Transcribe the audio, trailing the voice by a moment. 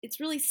it's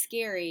really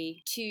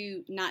scary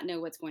to not know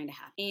what's going to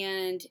happen.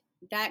 And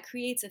that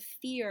creates a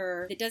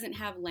fear that doesn't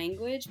have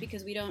language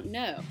because we don't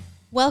know.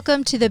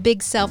 Welcome to the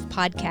Big Self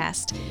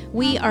Podcast.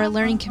 We are a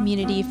learning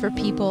community for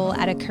people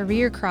at a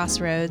career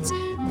crossroads,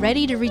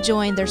 ready to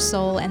rejoin their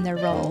soul and their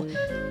role.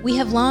 We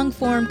have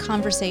long-form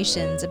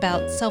conversations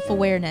about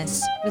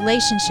self-awareness,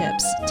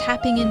 relationships,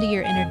 tapping into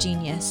your inner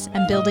genius,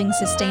 and building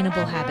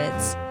sustainable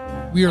habits.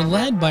 We are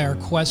led by our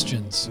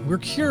questions. We're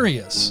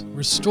curious.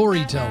 We're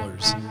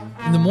storytellers.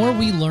 And the more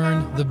we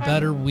learn, the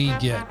better we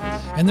get.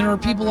 And there are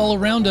people all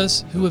around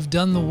us who have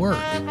done the work.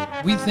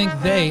 We think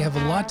they have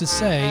a lot to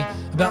say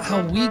about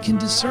how we can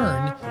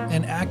discern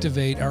and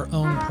activate our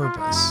own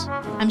purpose.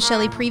 I'm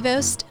Shelley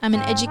Prevost. I'm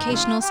an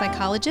educational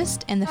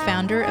psychologist and the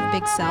founder of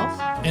Big Self.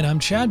 And I'm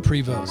Chad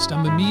Prevost.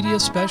 I'm a media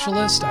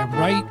specialist. I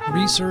write,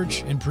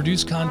 research, and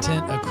produce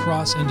content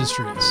across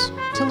industries.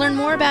 To learn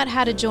more about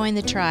how to join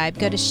the tribe,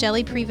 go to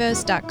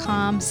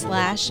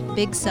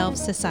shelleyprevost.com/Big Self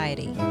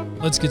Society.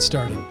 Let's get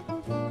started.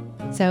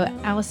 So,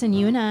 Allison,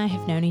 you and I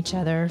have known each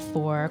other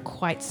for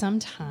quite some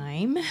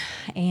time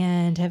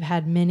and have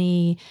had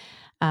many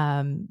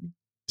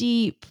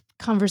deep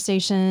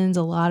conversations,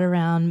 a lot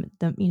around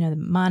the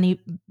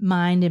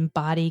mind and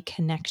body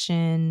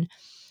connection.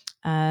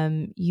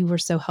 You were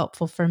so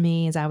helpful for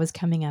me as I was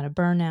coming out of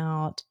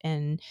burnout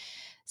and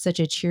such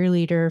a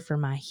cheerleader for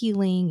my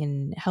healing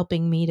and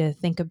helping me to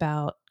think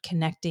about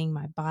connecting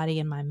my body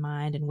and my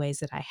mind in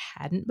ways that I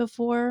hadn't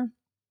before.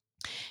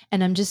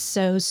 And I'm just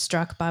so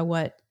struck by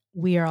what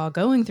we are all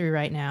going through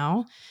right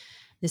now,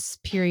 this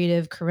period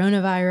of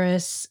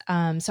coronavirus.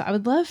 So I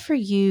would love for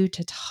you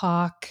to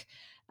talk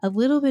a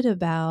little bit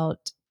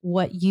about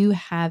what you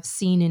have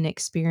seen and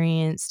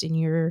experienced in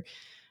your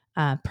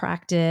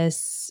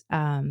practice,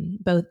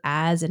 both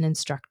as an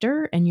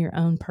instructor and your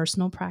own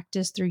personal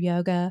practice through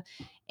yoga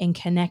and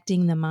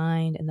connecting the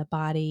mind and the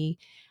body.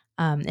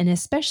 And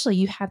especially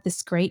you have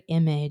this great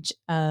image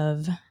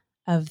of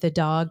the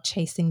dog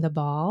chasing the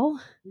ball.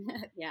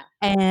 Yeah.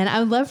 And I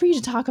would love for you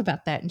to talk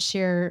about that and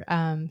share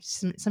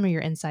some of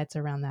your insights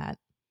around that.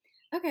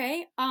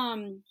 Okay.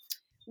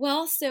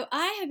 Well, so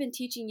I have been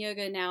teaching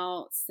yoga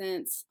now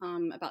since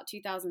about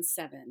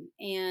 2007.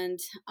 And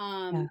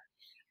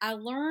I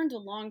learned a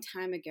long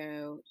time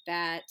ago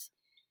that,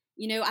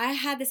 I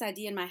had this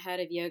idea in my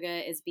head of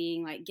yoga as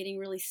being like getting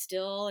really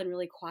still and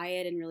really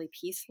quiet and really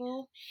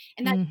peaceful.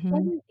 And that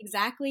wasn't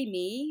exactly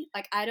me.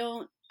 Like,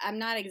 I'm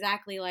not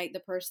exactly like the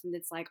person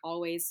that's like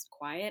always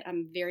quiet.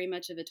 I'm very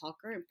much of a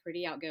talker and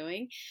pretty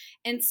outgoing.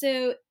 And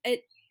so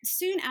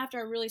soon after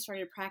I really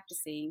started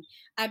practicing,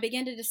 I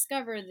began to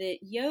discover that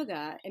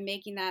yoga and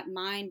making that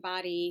mind,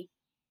 body,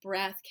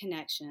 breath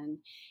connection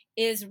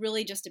is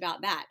really just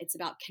about that. It's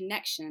about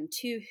connection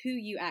to who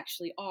you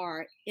actually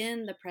are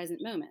in the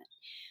present moment.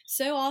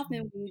 So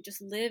often we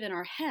just live in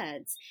our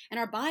heads and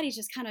our body's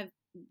just kind of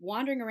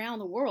wandering around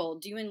the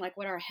world doing like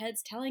what our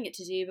head's telling it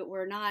to do, but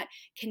we're not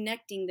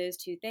connecting those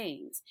two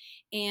things.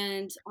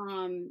 And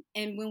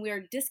when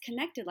we're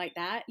disconnected like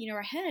that,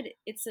 our head,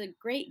 it's a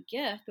great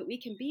gift, but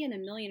we can be in a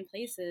million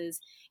places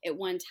at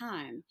one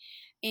time.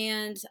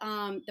 And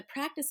the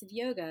practice of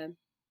yoga,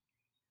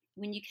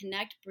 when you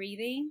connect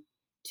breathing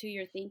to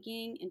your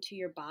thinking and to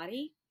your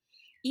body,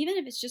 even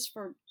if it's just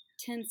for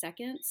 10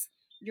 seconds,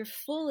 you're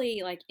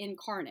fully like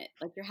incarnate,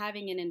 like you're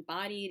having an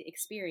embodied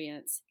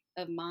experience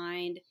of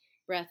mind,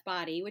 breath,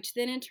 body, which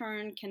then in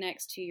turn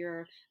connects to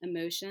your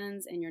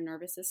emotions and your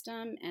nervous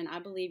system, and I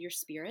believe your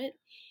spirit,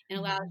 and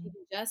allows you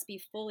to just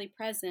be fully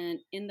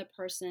present in the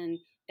person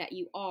that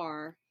you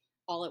are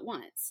all at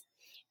once.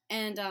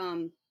 And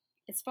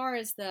as far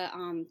as the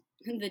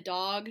the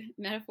dog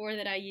metaphor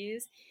that I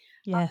use,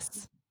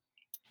 Yes.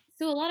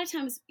 so a lot of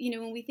times,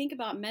 when we think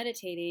about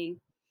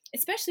meditating,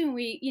 especially when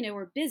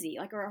we're busy,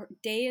 like our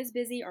day is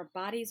busy, our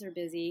bodies are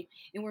busy,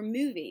 and we're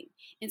moving.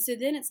 And so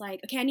then it's like,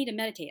 okay, I need to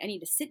meditate. I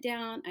need to sit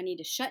down. I need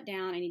to shut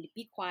down. I need to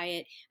be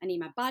quiet. I need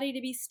my body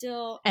to be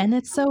still. And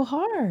it's so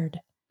hard.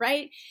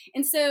 Right?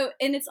 And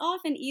it's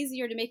often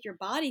easier to make your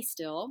body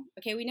still.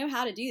 Okay, we know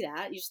how to do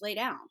that. You just lay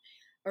down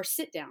or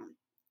sit down.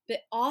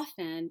 But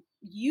often,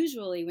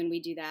 usually when we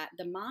do that,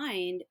 the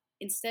mind,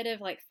 instead of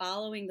like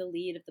following the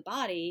lead of the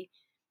body,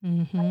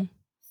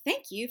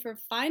 thank you for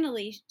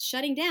finally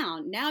shutting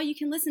down. Now you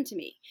can listen to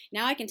me.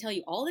 Now I can tell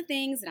you all the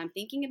things that I'm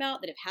thinking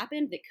about that have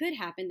happened, that could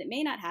happen, that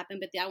may not happen,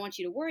 but that I want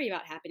you to worry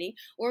about happening,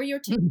 or your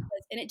to-do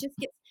list. And it just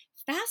gets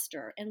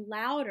faster and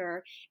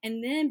louder.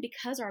 And then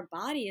because our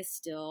body is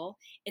still,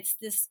 it's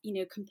this,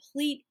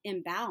 complete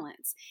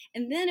imbalance.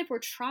 And then if we're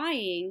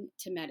trying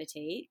to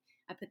meditate,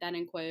 I put that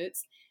in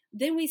quotes,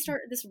 then we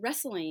start this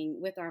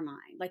wrestling with our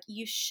mind. Like,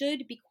 you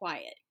should be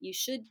quiet. You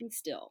should be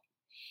still.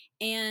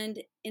 And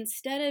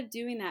instead of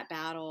doing that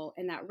battle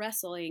and that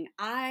wrestling,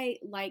 I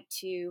like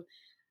to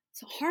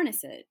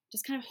harness it,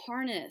 just kind of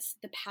harness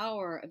the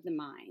power of the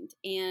mind.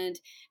 And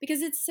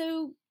because it's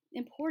so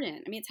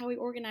important. I mean, it's how we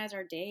organize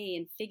our day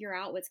and figure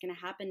out what's going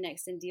to happen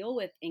next and deal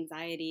with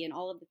anxiety and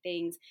all of the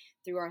things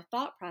through our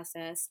thought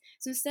process.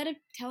 So instead of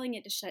telling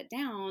it to shut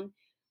down,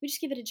 we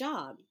just give it a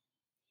job.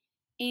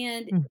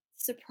 And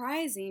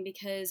surprising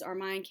because our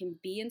mind can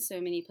be in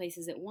so many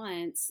places at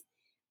once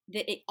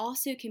that it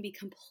also can be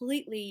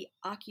completely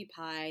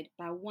occupied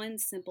by one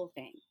simple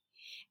thing.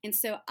 And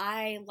so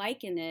I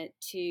liken it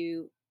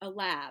to a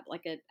lab,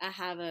 I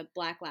have a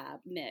black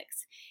lab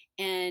mix,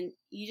 and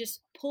you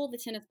just pull the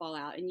tennis ball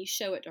out and you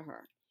show it to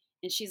her.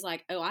 And she's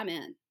like, "Oh, I'm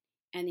in."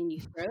 And then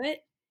you throw it,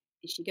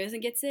 and she goes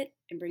and gets it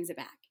and brings it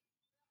back.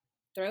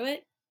 Throw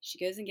it, she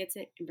goes and gets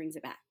it and brings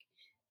it back.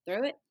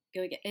 Throw it,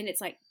 go again. And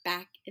it's like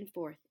back and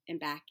forth and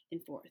back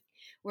and forth.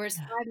 Whereas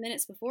Yeah. 5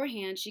 minutes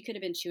beforehand, she could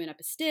have been chewing up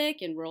a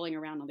stick and rolling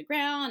around on the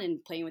ground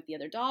and playing with the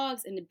other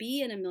dogs and to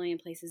be in a million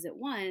places at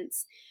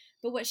once.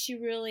 But what she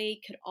really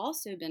could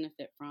also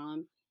benefit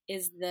from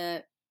is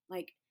the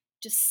like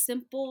just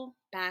simple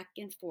back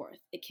and forth.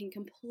 It can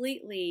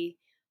completely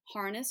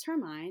harness her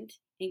mind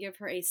and give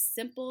her a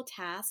simple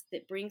task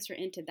that brings her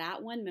into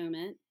that one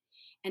moment.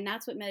 And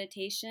that's what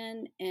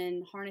meditation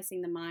and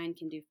harnessing the mind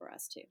can do for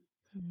us too.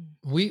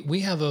 Mm. We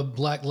have a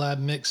black lab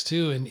mix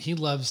too, and he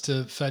loves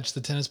to fetch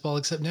the tennis ball,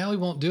 except now he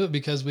won't do it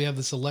because we have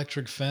this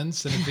electric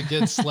fence. And if it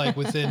gets like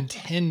within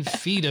 10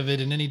 feet of it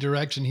in any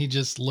direction, he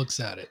just looks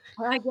at it.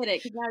 Oh, I get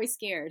it because now he's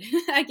scared.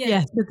 I get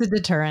Yes, it's a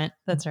deterrent.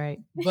 That's right.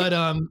 it. But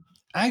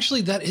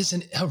actually that is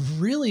a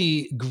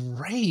really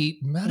great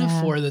Yeah.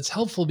 metaphor that's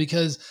helpful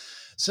because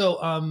so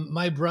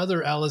my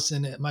brother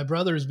Allison, my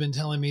brother has been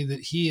telling me that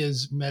he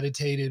has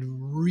meditated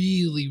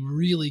really,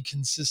 really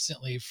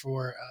consistently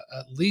for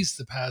at least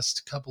the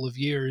past couple of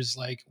years,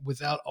 like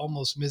without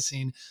almost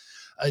missing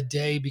a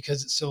day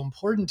because it's so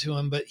important to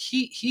him. But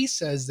he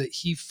says that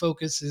he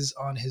focuses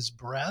on his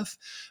breath.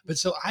 But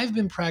so I've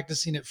been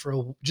practicing it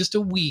for just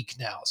a week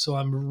now. So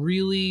I'm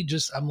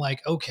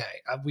like,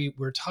 okay,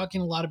 we're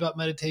talking a lot about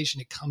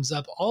meditation. It comes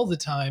up all the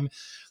time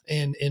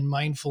in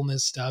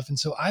mindfulness stuff. And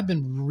so I've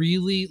been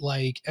really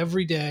like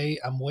every day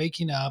I'm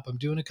waking up, I'm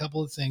doing a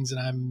couple of things and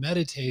I'm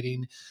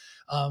meditating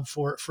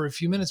for a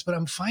few minutes, but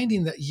I'm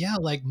finding that, yeah,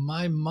 like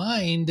my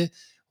mind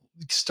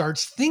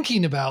starts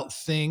thinking about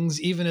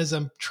things even as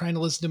I'm trying to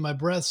listen to my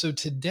breath. So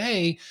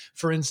today,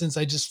 for instance,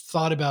 I just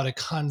thought about a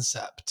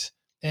concept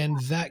and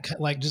that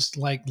like just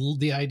like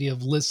the idea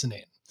of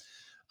listening.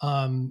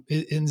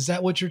 Is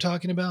that what you're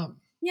talking about?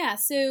 Yeah,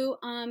 so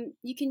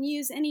you can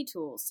use any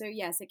tool. So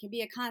yes, it can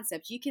be a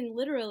concept. You can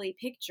literally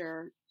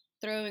picture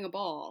throwing a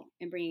ball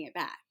and bringing it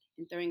back,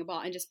 and throwing a ball,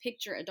 and just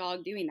picture a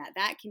dog doing that.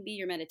 That can be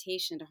your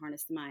meditation to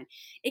harness the mind.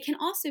 It can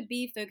also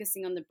be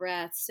focusing on the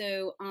breath.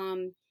 So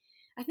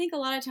I think a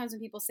lot of times when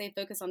people say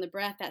focus on the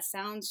breath, that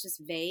sounds just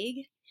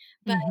vague.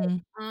 But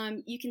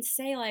Mhm. you can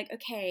say like,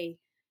 okay,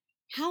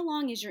 how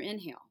long is your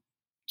inhale?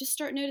 Just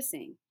start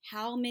noticing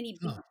how many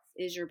beats Oh,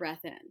 is your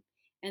breath in.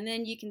 And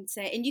then you can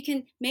say, and you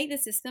can make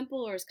this as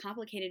simple or as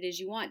complicated as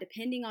you want,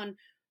 depending on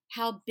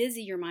how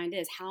busy your mind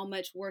is, how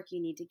much work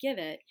you need to give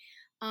it.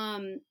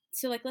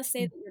 So, like, let's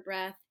say Mm. that your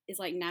breath is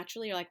like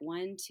naturally, you're like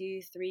 1,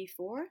 2, 3,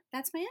 4.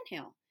 That's my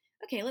inhale.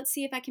 Okay, let's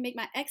see if I can make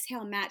my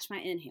exhale match my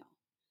inhale.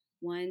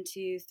 1,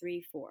 2, 3,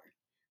 4.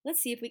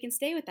 Let's see if we can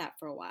stay with that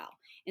for a while.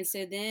 And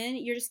so then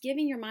you're just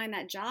giving your mind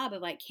that job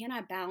of like, can I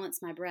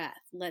balance my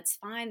breath? Let's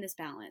find this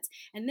balance.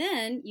 And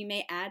then you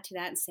may add to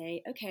that and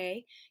say,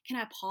 okay, can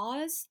I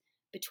pause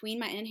between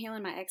my inhale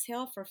and my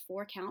exhale for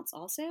 4 counts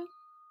also?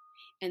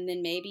 And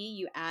then maybe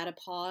you add a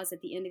pause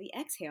at the end of the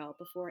exhale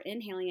before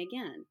inhaling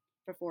again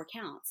for 4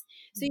 counts.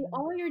 So Mm.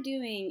 all you're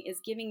doing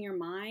is giving your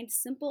mind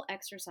simple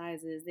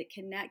exercises that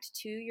connect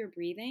to your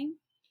breathing,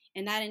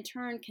 and that in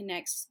turn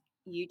connects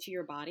you to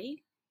your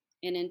body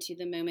and into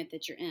the moment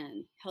that you're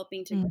in,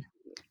 helping to Mm. ground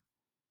you.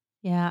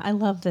 Yeah, I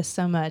love this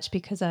so much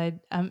because I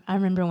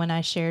remember when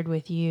I shared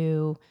with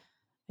you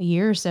a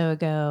year or so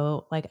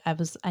ago, like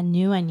I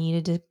knew I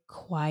needed to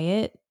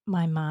quiet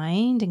my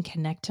mind and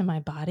connect to my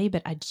body,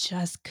 but I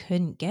just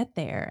couldn't get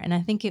there. And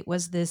I think it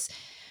was this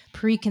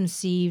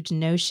preconceived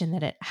notion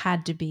that it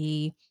had to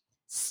be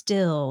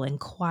still and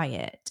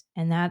quiet.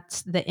 And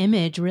that's the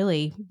image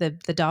really, the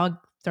dog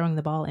throwing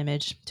the ball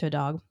image to a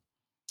dog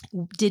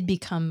did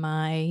become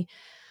my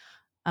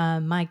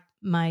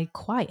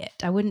quiet.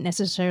 I wouldn't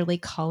necessarily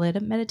call it a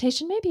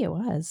meditation. Maybe it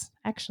was,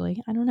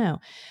 actually. I don't know.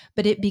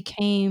 But it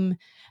became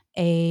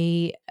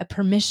a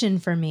permission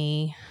for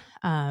me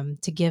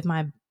to give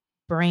my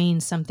brain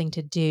something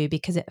to do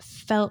because it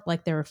felt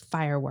like there were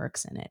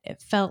fireworks in it.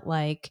 It felt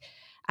like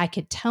I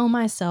could tell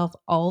myself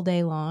all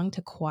day long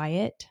to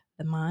quiet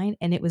the mind,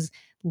 and it was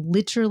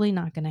literally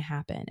not going to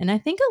happen. And I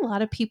think a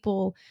lot of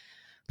people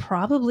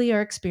probably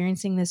are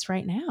experiencing this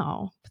right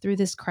now through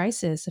this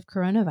crisis of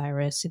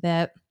coronavirus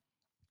that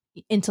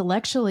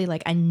intellectually,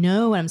 like I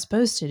know what I'm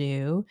supposed to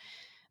do,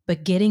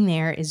 but getting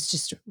there is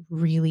just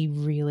really,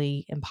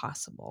 really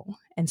impossible.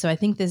 And so I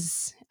think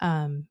this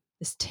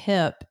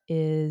tip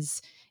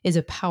is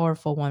a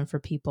powerful one for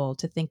people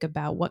to think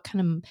about what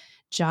kind of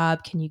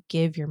job can you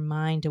give your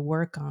mind to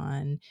work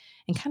on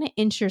and kind of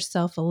inch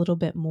yourself a little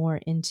bit more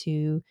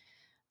into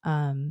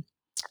a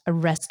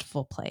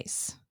restful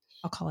place.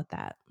 I'll call it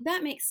that.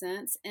 That makes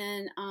sense,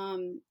 and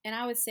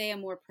I would say a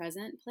more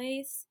present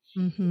place.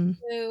 Mhm.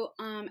 So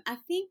I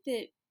think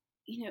that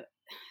you know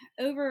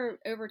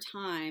over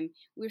time,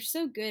 we're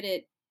so good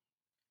at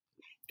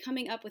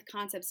coming up with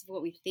concepts of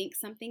what we think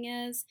something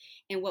is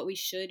and what we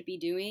should be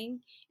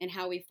doing and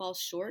how we fall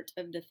short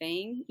of the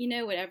thing,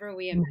 whatever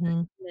we imagine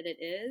Mhm. that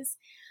it is.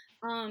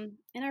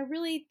 And I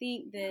really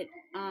think that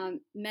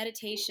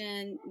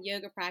meditation,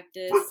 yoga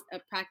practice, a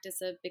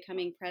practice of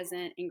becoming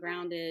present and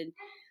grounded,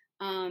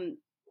 um,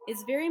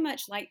 is very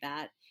much like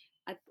that.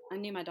 I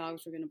knew my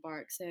dogs were going to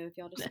bark, so if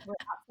y'all just were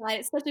outside,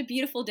 it's such a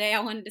beautiful day.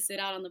 I wanted to sit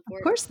out on the Of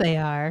porch. course they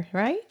are,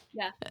 right?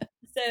 Yeah.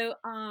 So,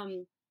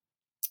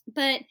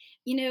 but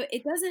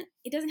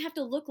it doesn't have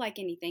to look like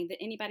anything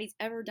that anybody's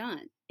ever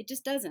done. It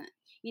just doesn't.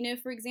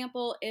 For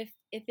example, if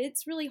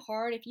it's really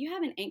hard, if you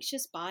have an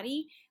anxious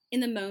body in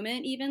the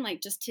moment, even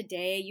like just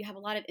today, you have a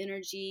lot of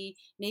energy,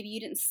 maybe you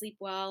didn't sleep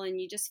well and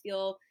you just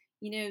feel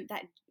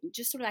that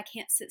just sort of I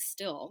can't sit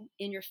still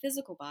in your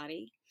physical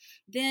body,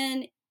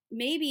 then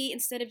maybe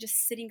instead of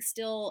just sitting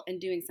still and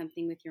doing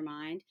something with your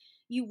mind,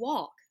 you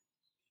walk,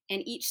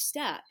 and each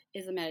step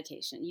is a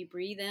meditation. You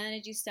breathe in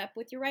as you step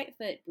with your right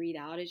foot, breathe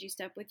out as you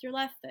step with your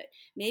left foot.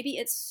 Maybe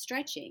it's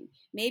stretching.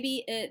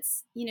 Maybe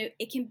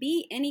it can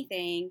be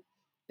anything,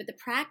 but the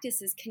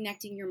practice is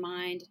connecting your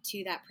mind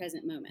to that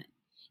present moment.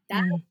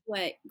 That's Mm.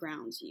 what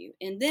grounds you.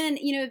 And then,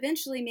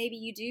 eventually maybe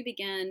you do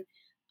begin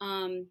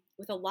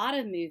with a lot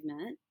of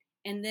movement,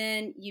 and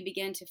then you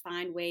begin to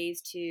find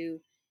ways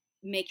to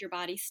make your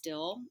body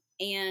still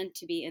and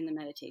to be in the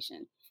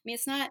meditation. I mean,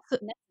 it's not So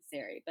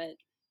necessary, but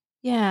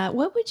yeah,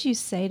 what would you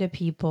say to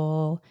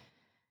people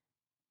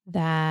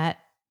that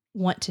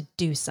want to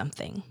do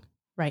something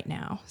right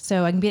now?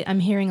 So I'm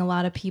hearing a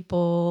lot of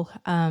people,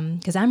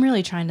 because I'm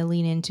really trying to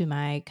lean into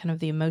my kind of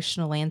the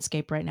emotional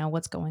landscape right now.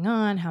 What's going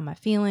on? How am I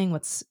feeling?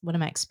 What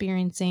am I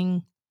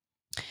experiencing?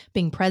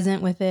 Being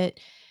present with it,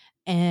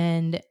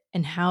 and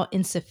how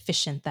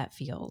insufficient that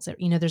feels.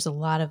 There's a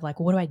lot of like,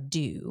 what do I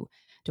do?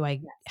 Do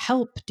I yes.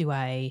 help? Do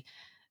I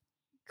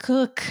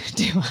cook?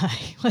 Do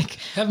I like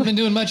Haven't been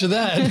doing much of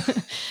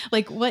that.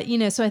 like what,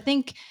 so I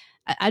think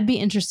I'd be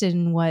interested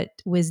in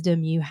what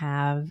wisdom you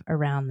have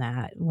around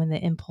that when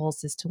the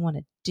impulse is to want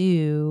to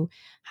do.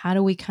 How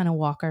do we kind of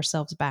walk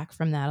ourselves back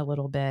from that a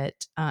little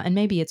bit? And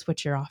maybe it's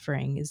what you're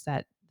offering is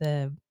that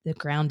the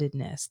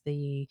groundedness,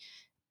 the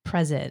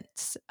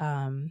presence,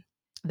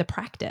 the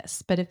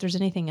practice. But if there's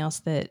anything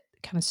else that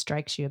kind of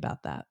strikes you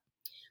about that.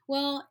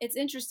 Well, it's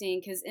interesting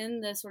because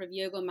in the sort of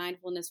yoga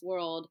mindfulness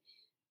world,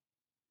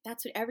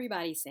 that's what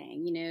everybody's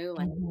saying,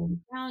 like get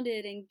Mhm.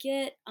 grounded and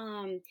get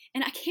and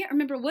I can't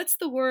remember what's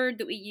the word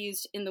that we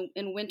used in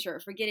winter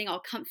for getting all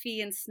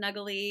comfy and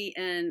snuggly,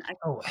 and I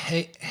Oh,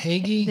 hey,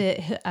 Hagee? The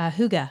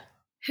Huga.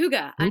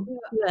 huga. I knew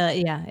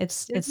Yeah,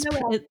 there's no way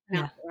I can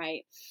yeah, pronounce it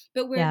right.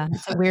 But where yeah,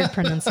 it's a weird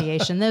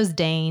pronunciation. Those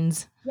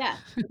Danes. yeah,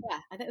 yeah,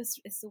 I thought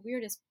it's the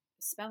weirdest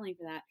spelling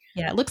for that.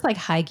 Yeah, it looks like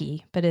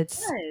Heige, but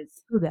it's It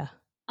does. Huga.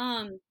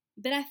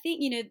 But I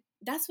think,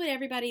 that's what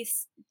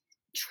everybody's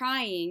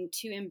trying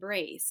to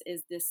embrace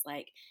is this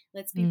like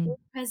let's be Mm, fully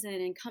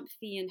present and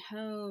comfy and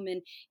home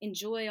and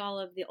enjoy all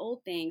of the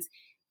old things,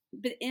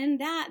 but in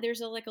that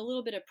there's a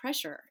little bit of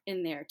pressure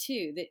in there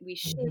too that we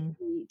should mhm,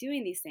 be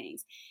doing these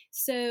things.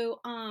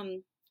 So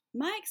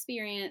my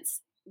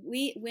experience,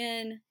 we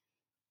when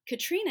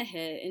Katrina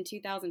hit in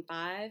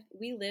 2005,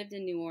 we lived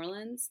in New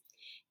Orleans,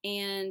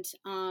 and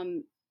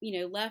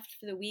left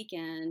for the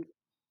weekend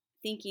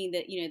thinking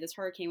that this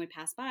hurricane would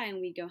pass by and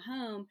we'd go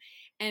home,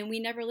 and we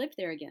never lived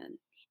there again,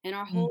 and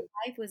our mm, whole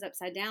life was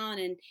upside down,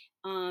 and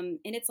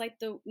it's like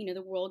the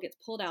world gets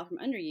pulled out from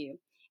under you.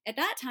 At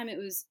that time it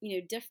was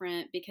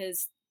different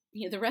because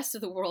the rest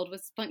of the world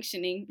was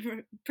functioning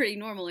pretty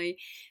normally,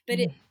 but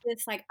mm,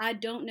 it's like I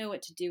don't know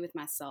what to do with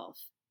myself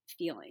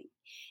feeling.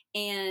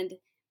 And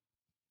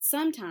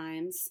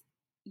sometimes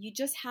you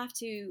just have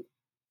to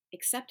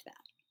accept that.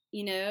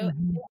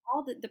 mhm,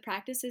 All the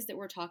practices that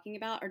we're talking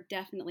about are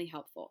definitely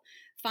helpful.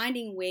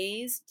 Finding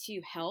ways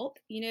to help,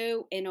 in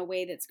a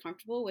way that's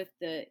comfortable with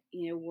the,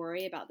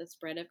 worry about the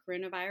spread of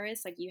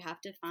coronavirus. Like you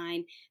have to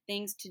find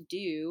things to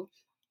do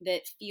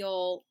that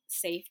feel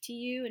safe to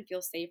you and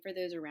feel safe for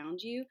those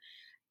around you.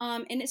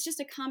 And it's just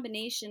a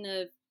combination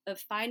of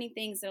finding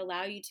things that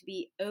allow you to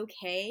be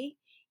okay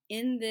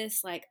in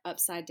this like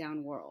upside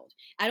down world.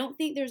 I don't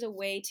think there's a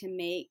way to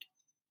make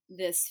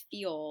this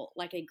feel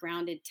like a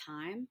grounded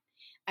time.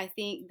 I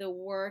think the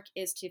work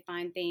is to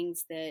find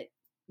things that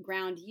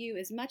ground you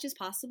as much as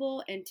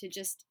possible and to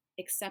just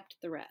accept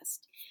the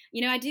rest.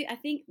 I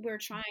think we're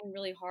trying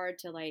really hard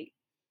to like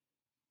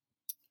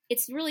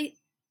it's really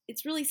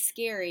it's really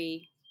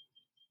scary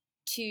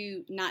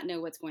to not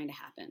know what's going to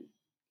happen.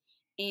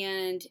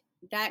 And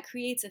that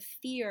creates a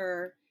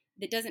fear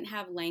that doesn't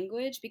have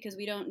language because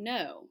we don't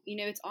know.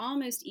 It's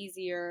almost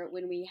easier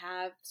when we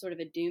have sort of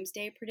a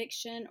doomsday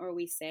prediction, or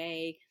we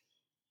say,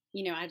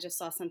 I just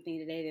saw something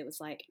today that was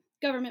like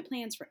government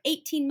plans for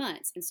 18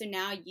 months. And so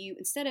now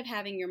instead of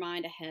having your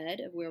mind ahead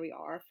of where we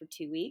are for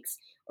 2 weeks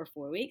or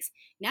 4 weeks,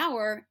 now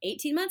we're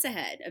 18 months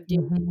ahead of doing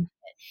mhm,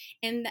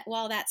 it. And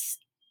while that's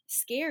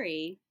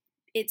scary,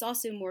 it's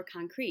also more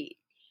concrete.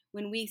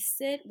 When we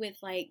sit with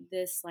like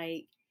this,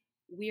 like,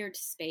 weird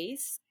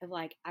space of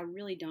like, I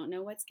really don't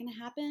know what's going to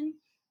happen,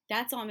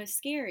 that's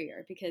almost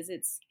scarier because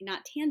it's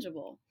not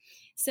tangible.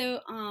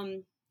 So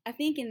I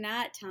think in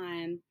that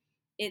time,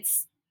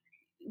 it's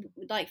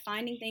like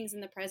finding things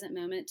in the present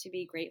moment to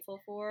be grateful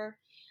for,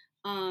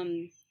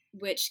 um,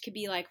 which could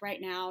be like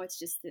right now, it's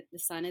just that the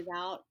sun is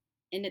out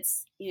and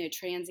it's,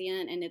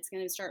 transient and it's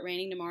going to start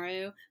raining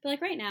tomorrow. But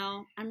like right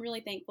now, I'm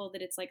really thankful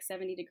that it's like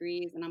 70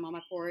 degrees and I'm on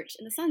my porch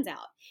and the sun's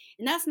out.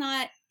 And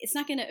it's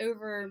not going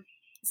to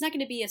it's not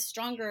going to be a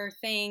stronger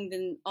thing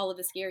than all of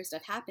the scary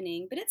stuff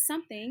happening, but it's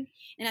something.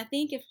 And I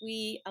think if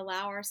we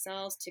allow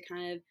ourselves to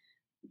kind of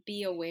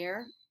be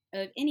aware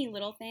of any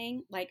little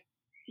thing, like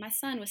my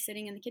son was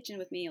sitting in the kitchen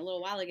with me a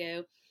little while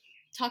ago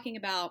talking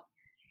about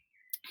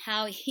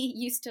how he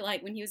used to,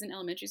 like when he was in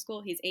elementary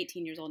school, he's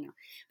 18 years old now,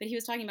 but he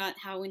was talking about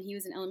how when he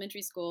was in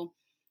elementary school,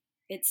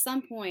 at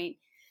some point,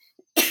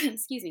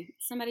 excuse me,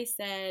 somebody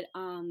said,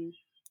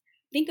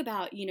 think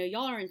about,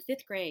 y'all are in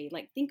fifth grade.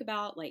 Like, think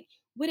about, like,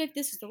 what if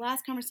this is the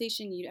last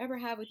conversation you'd ever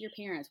have with your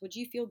parents? Would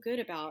you feel good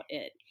about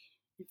it?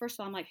 And first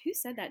of all, I'm like, who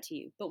said that to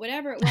you? But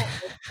whatever it was,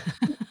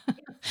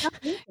 it stuck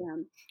with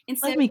him. And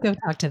so Let me go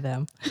talk to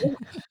them.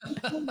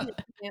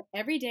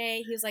 every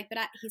day he was like,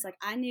 he's like,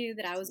 I knew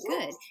that I was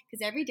good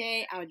because every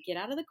day I would get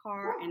out of the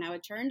car and I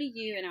would turn to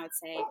you and I would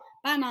say,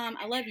 bye, Mom,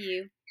 I love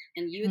you.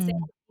 And you would say, I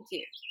Mm, love you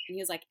too. And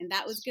he was like, and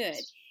that was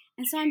good.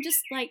 And so I'm just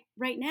like,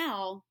 right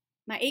now,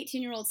 my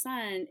 18-year-old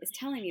son is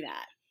telling me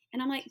that.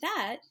 And I'm like,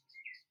 that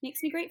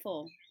makes me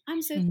grateful.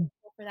 I'm so mm,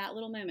 thankful for that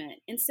little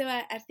moment. And so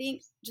I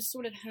think just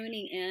sort of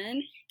honing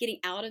in, getting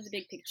out of the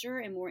big picture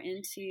and more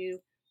into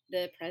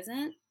the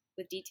present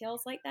with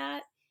details like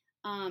that,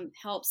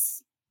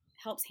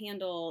 helps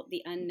handle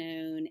the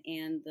unknown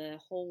and the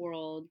whole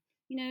world,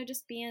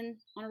 just being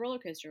on a roller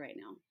coaster right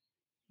now.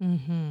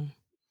 mhm.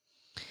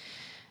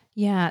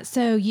 Yeah,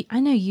 so I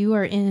know you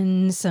are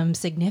in some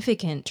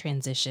significant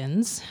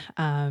transitions.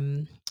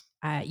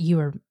 You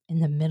are in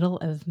the middle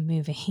of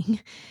moving,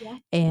 Yeah.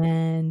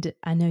 and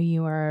I know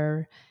you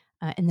are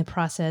in the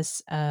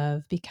process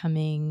of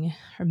becoming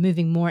or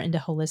moving more into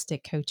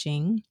holistic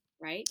coaching.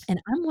 Right.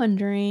 And I'm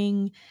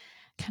wondering,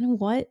 kind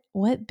of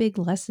what big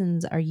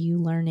lessons are you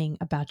learning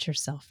about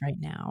yourself right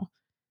now?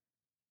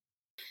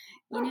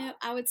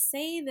 I would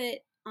say that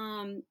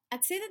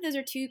I'd say that those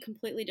are two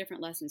completely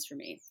different lessons for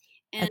me.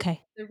 And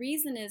Okay. the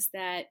reason is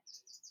that,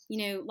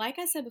 like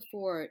I said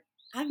before,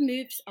 I've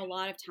moved a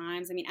lot of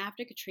times. I mean,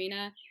 after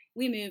Katrina,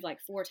 we moved like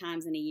 4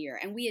 times in a year,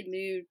 and we had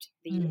moved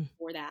the year Mm,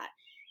 before that.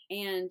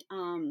 And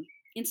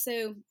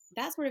so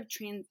that sort of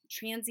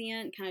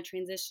transient, kind of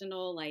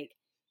transitional, like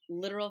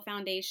literal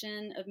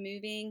foundation of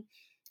moving,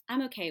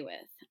 I'm okay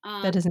with.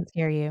 that doesn't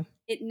scare you.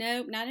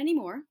 No, not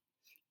anymore.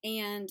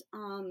 And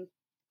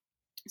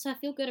so I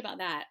feel good about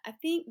that. I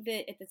think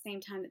that at the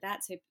same time that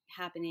that's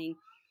happening,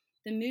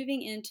 the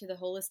moving into the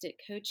holistic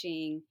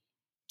coaching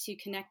to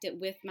connect it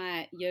with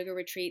my yoga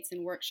retreats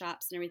and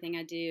workshops and everything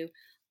I do,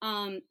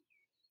 um,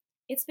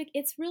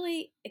 it's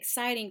really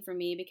exciting for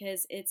me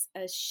because it's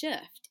a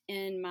shift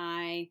in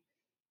my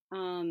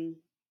um,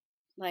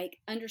 like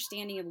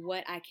understanding of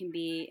what I can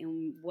be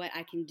and what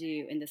I can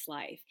do in this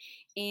life.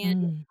 And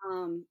Mm,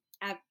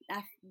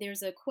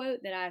 there's a quote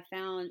that I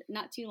found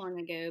not too long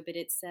ago, but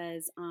it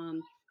says,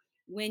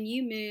 when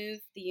you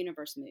move, the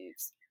universe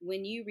moves.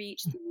 When you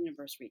reach, the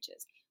universe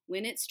reaches.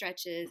 When it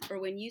stretches, or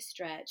when you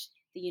stretch,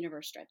 the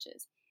universe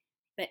stretches.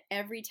 But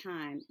every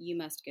time you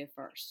must go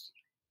first.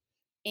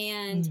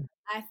 And mm,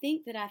 I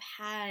think that I've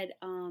had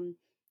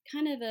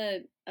kind of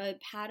a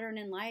pattern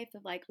in life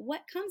of like,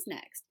 what comes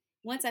next?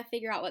 Once I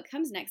figure out what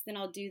comes next, then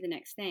I'll do the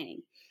next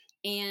thing.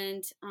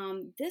 And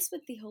this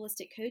with the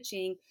holistic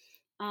coaching,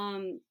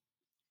 um,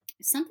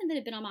 something that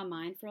had been on my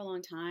mind for a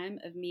long time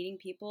of meeting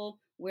people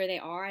where they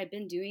are. I've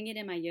been doing it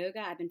in my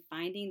yoga. I've been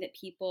finding that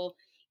people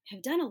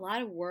have done a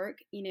lot of work,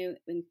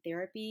 in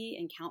therapy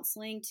and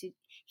counseling to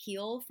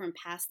heal from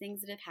past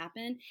things that have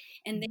happened.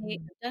 And they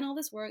mhm, have done all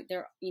this work.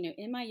 They're,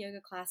 in my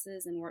yoga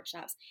classes and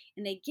workshops,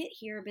 and they get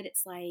here, but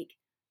it's like,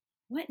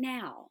 what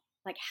now?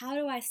 Like, how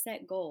do I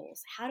set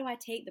goals? How do I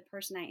take the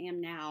person I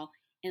am now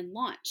and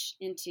launch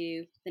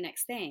into the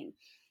next thing?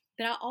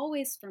 But I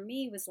always, for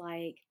me, was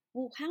like,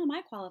 well, how am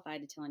I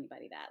qualified to tell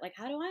anybody that? Like,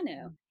 how do I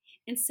know? mm,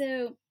 And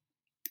so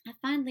I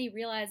finally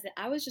realized that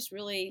I was just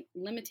really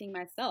limiting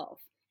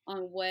myself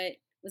on what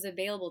was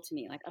available to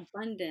me, like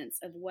abundance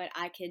of what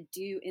I could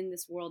do in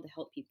this world to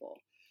help people.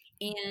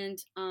 And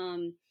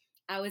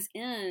I was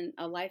in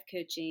a life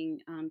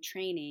coaching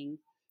training,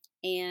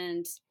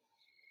 and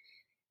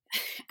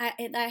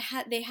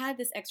they had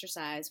this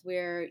exercise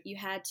where you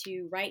had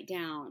to write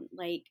down,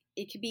 like,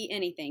 it could be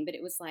anything, but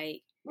it was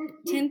like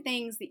 10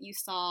 things that you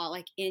saw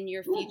like in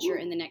your future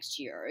in the next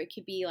year. Or it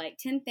could be like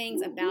 10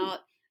 things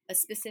about a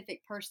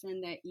specific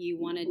person that you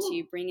wanted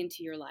to bring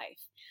into your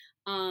life.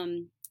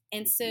 Um,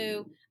 and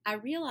so I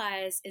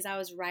realized as I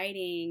was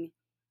writing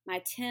my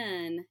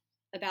 10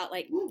 about,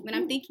 like, when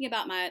I'm thinking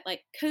about my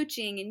like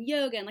coaching and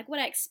yoga and like what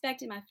I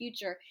expect in my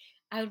future,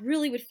 I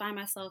really would find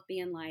myself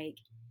being like,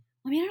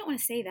 I mean, I don't want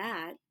to say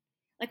that.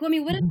 Like, well, I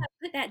mean, what if mhm,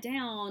 I put that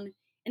down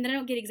and then I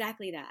don't get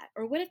exactly that?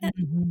 Or what if that's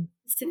Mhm.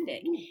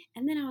 specific?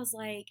 And then I was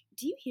like,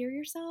 do you hear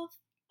yourself?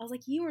 I was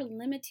like, you are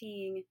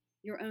limiting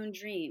your own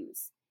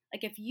dreams.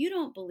 Like, if you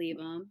don't believe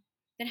them,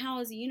 then how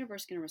is the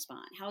universe going to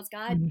respond? How is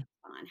God going Mhm.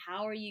 to respond?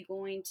 How are you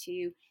going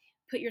to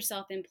put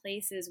yourself in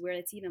places where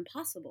it's even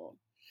possible?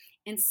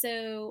 And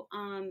so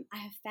I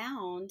have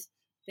found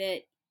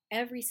that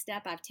every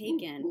step I've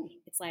taken,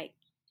 it's like,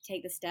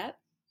 take the step,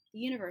 the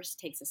universe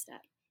takes a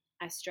step.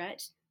 I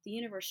stretch, the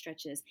universe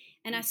stretches.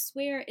 And I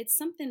swear it's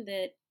something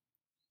that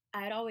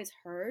I'd always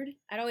heard.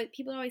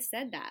 People always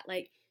said that,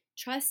 like,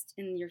 trust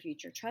in your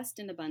future, trust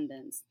in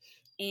abundance.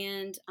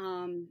 And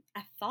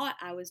I thought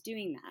I was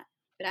doing that,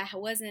 but I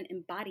wasn't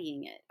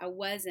embodying it. I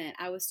wasn't.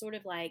 I was sort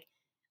of like,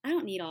 I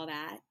don't need all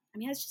that. I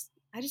mean,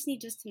 I just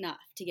need just enough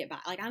to get by.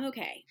 Like, I'm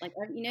okay. Like,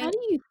 How do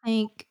you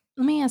think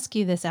let me ask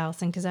you this,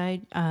 Allison, because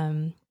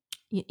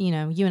you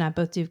know, you and I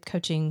both do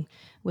coaching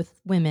with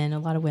women, a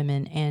lot of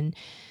women, and,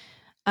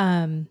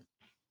 um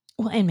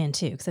well, and men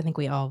too, because I think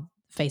we all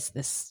face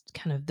this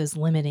kind of those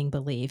limiting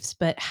beliefs,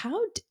 but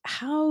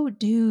how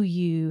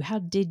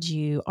did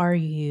you, are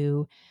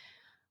you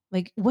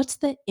like, what's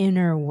the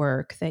inner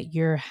work that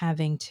you're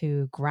having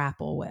to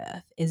grapple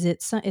with? Is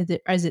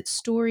it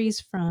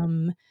stories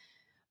from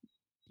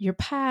your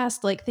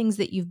past, like things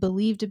that you've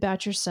believed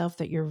about yourself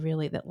that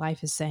that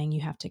life is saying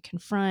you have to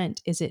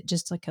confront? Is it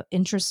just like an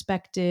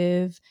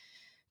introspective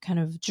kind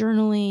of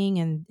journaling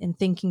and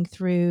thinking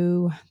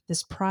through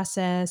this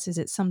process? Is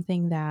it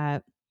something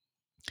that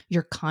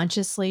you're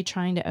consciously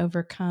trying to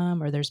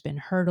overcome, or there's been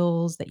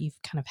hurdles that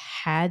you've kind of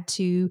had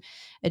to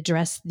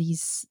address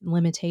these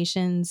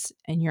limitations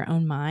in your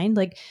own mind?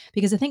 Like,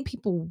 because I think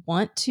people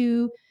want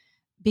to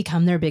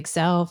become their big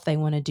self. They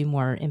want to do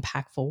more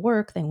impactful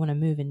work. They want to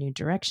move in new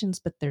directions,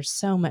 but there's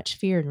so much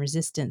fear and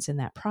resistance in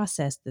that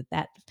process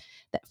that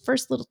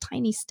first little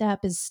tiny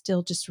step is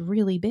still just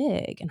really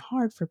big and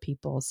hard for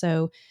people.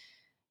 So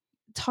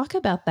talk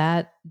about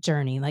that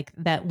journey, like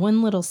that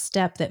one little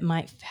step that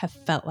might have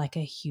felt like a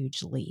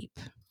huge leap.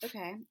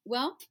 okay.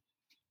 Well,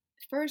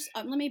 first,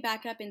 let me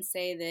back up and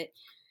say that,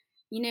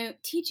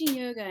 teaching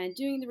yoga and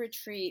doing the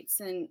retreats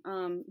and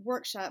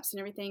workshops and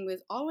everything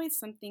was always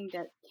something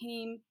that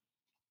came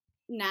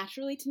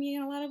naturally to me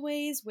in a lot of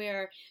ways,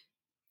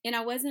 and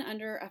I wasn't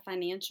under a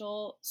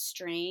financial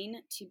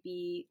strain to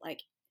be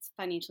like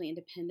financially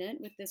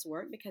independent with this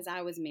work because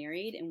I was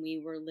married and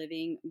we were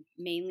living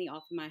mainly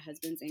off of my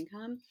husband's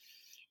income.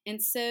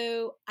 And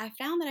so I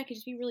found that I could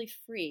just be really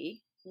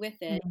free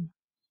with it, Mm,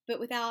 but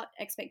without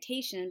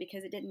expectation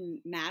because it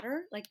didn't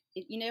matter. Like,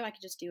 I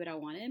could just do what I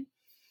wanted.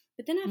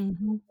 But then I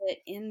mhm, found that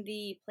in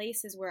the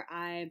places where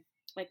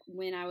like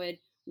when I would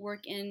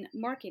work in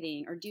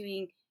marketing or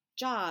doing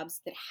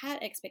jobs that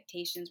had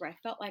expectations where I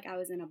felt like I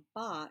was in a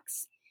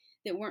box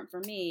that weren't for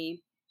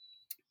me,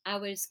 I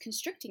was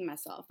constricting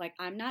myself. Like,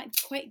 I'm not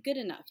quite good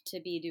enough to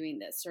be doing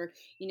this, or,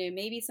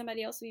 maybe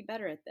somebody else would be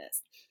better at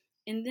this.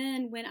 And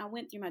then when I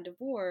went through my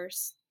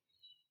divorce,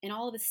 and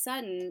all of a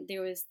sudden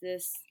there was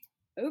this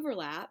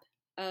overlap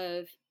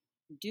of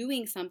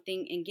doing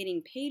something and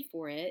getting paid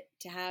for it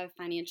to have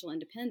financial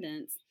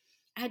independence,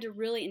 I had to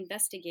really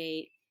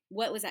investigate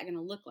what was that going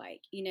to look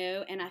like,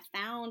 and I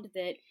found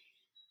that,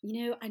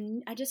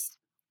 I just,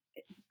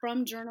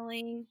 from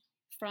journaling,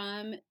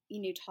 from,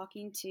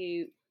 talking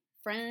to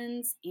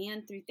friends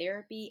and through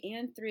therapy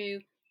and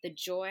through the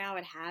joy I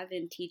would have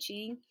in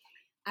teaching,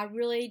 I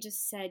really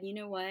just said, you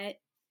know what?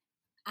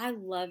 I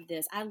love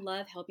this. I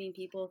love helping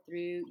people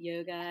through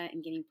yoga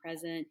and getting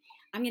present.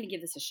 I'm going to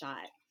give this a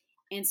shot.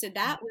 And so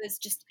that was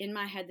just in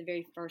my head the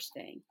very first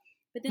thing.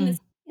 But then the mm,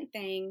 second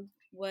thing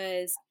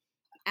was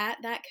at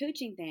that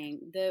coaching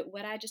thing, the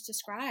what I just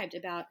described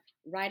about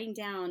writing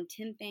down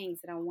 10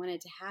 things that I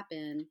wanted to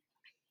happen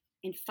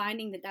and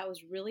finding that that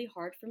was really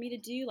hard for me to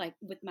do, like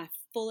with my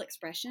full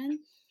expression.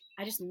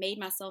 I just made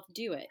myself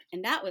do it,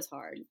 and that was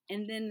hard.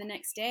 And then the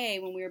next day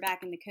when we were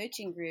back in the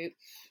coaching group,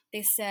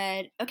 they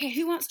said, okay,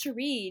 who wants to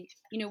read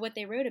what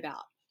they wrote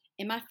about?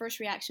 And my first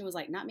reaction was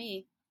like, not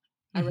me.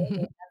 I wrote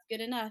it, that's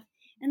good enough.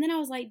 And then I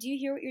was like, do you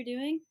hear what you're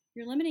doing?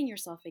 You're limiting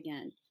yourself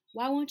again.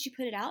 Why won't you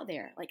put it out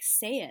there? Like,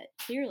 say it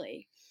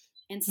clearly.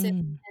 And so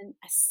mm, and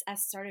I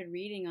started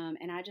reading them,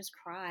 and I just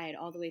cried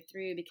all the way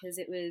through because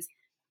it was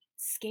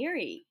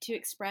scary to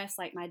express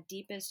like my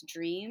deepest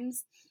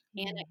dreams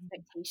and mhm,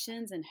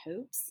 expectations and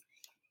hopes.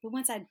 But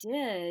once I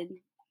did,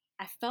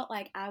 I felt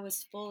like I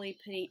was fully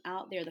putting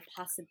out there the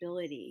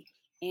possibility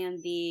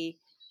and the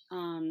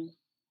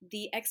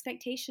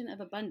expectation of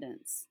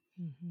abundance.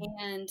 mhm,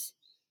 And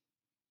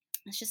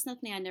it's just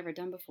something I'd never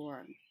done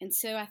before. And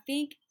so I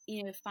think,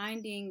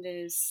 finding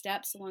those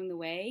steps along the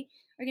way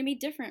are going to be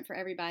different for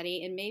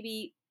everybody. And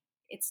maybe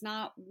it's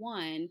not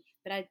one,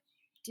 but I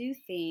do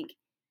think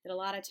that a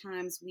lot of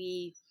times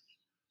we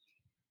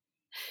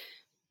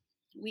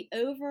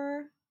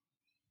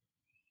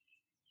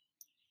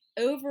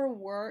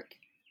overwork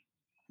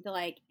the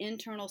like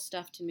internal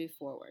stuff to move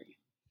forward.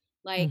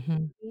 Like,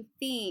 mhm, we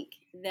think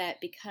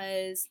that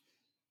because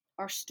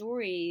our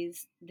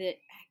stories that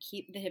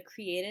have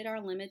created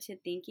our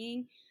limited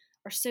thinking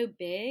are so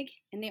big,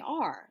 and they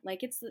are.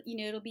 Like it's,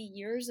 it'll be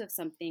years of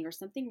something or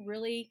something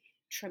really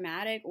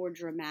traumatic or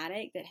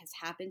dramatic that has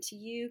happened to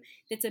you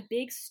that's a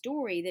big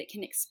story that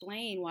can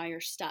explain why you're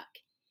stuck.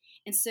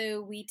 And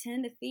so we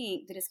tend to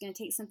think that it's going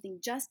to take something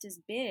just as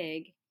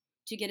big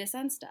to get us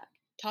unstuck.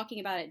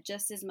 Talking about it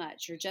just as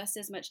much or just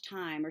as much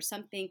time or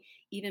something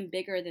even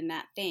bigger than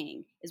that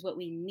thing is what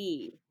we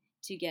need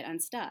to get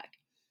unstuck.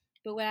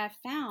 But what I've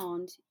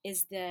found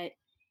is that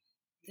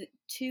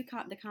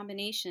the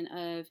combination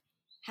of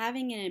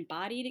having an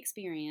embodied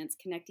experience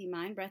connecting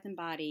mind, breath, and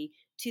body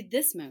to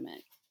this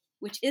moment,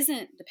 which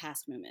isn't the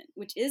past moment,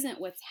 which isn't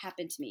what's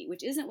happened to me,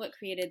 which isn't what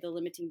created the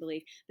limiting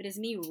belief, but is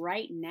me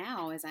right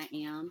now as I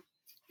am,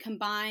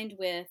 combined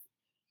with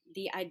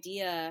the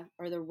idea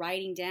or the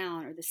writing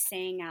down or the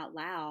saying out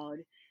loud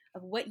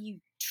of what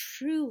you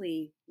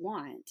truly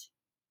want.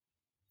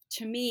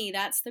 To me,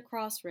 that's the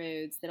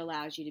crossroads that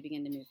allows you to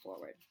begin to move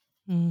forward.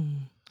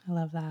 I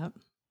love that.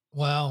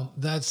 Wow,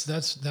 that's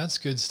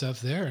good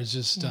stuff there. It's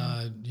just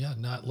Yeah. yeah,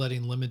 not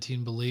letting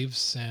limiting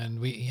beliefs, and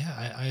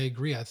I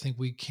agree. I think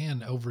we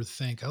can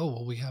overthink, oh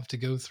well, we have to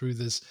go through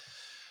this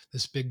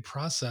big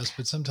process,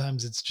 but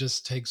sometimes it's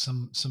just takes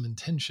some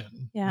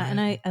intention, Yeah, and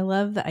right? I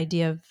love the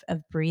idea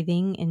of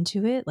breathing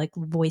into it, like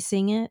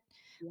voicing it,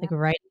 Yeah, like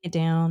writing it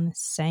down,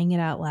 saying it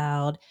out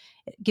loud.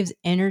 It gives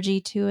energy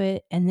to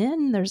it, and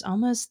then there's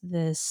almost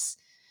this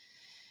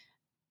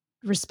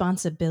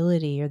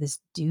responsibility or this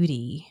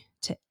duty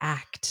to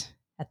act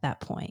at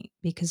that point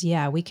because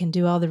yeah, we can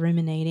do all the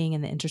ruminating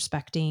and the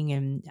introspecting,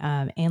 and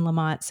Anne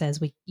Lamott says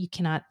you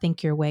cannot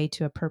think your way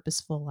to a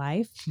purposeful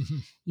life,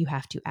 you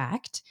have to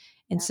act.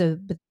 And yeah. so,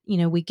 but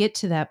we get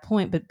to that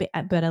point, but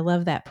I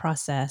love that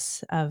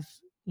process of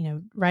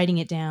writing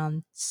it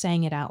down,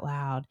 saying it out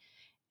loud,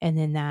 and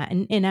then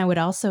and I would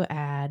also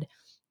add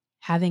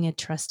having a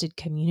trusted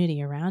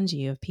community around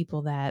you of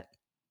people that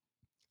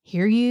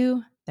hear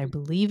you, they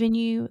believe in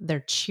you, they're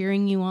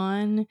cheering you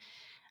on,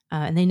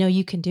 and they know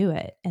you can do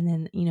it. And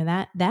then,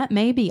 that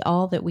may be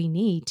all that we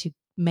need to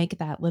make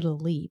that little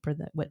leap, or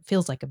that what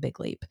feels like a big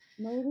leap,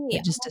 Maybe.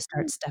 but just to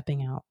start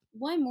stepping out.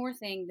 One more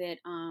thing that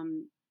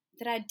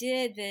I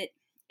did that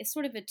is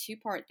sort of a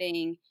two-part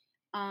thing,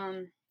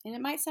 and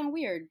it might sound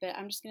weird, but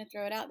I'm just going to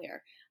throw it out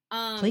there.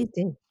 Um, Please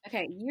do.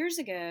 okay, years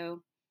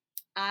ago,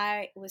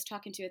 I was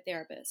talking to a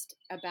therapist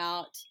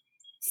about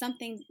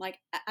something like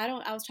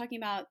I was talking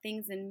about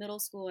things in middle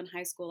school and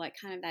high school, like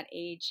kind of that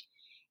age,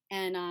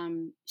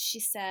 and she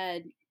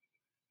said,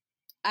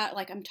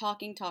 like I'm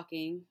talking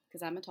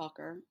because I'm a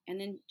talker, and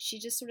then she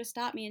just sort of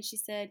stopped me and she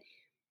said,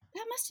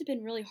 "That must have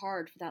been really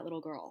hard for that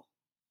little girl."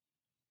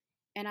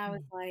 And I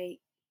was Mm. like,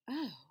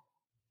 "Oh,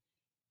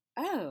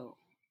 oh."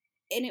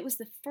 And it was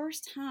the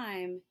first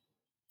time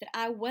that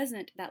I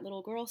wasn't that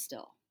little girl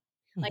still.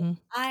 Like Mhm.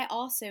 I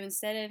also,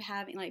 instead of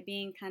having like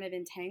being kind of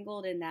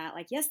entangled in that,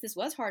 like, yes, this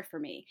was hard for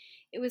me.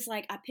 It was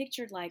like I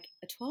pictured like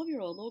a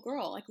 12-year-old little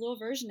girl, like a little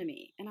version of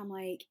me. And I'm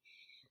like,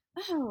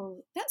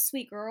 oh, that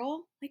sweet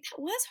girl, like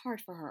that was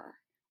hard for her.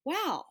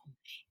 Wow.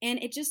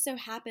 And it just so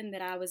happened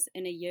that I was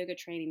in a yoga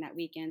training that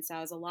weekend. So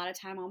I was a lot of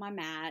time on my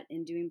mat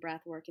and doing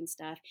breath work and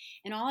stuff.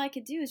 And all I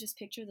could do is just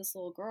picture this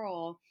little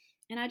girl.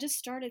 And I just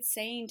started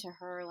saying to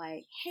her,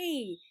 like,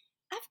 hey,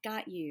 I've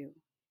got you.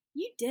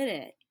 You did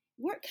it.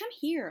 Come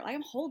here. Like,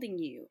 I'm holding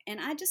you. And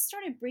I just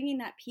started bringing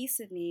that piece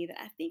of me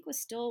that I think was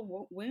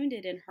still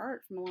wounded and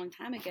hurt from a long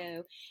time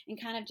ago,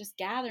 and kind of just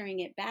gathering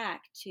it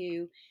back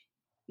to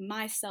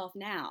myself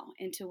now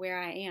and to where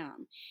I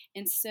am.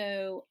 And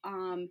so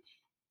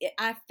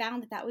I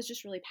found that that was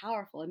just really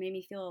powerful. It made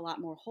me feel a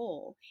lot more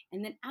whole.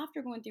 And then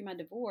after going through my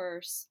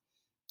divorce,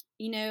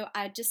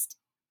 I just,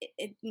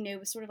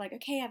 was sort of like,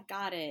 okay, I've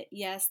got it.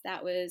 Yes,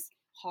 that was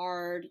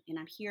hard and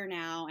I'm here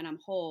now and I'm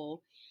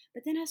whole.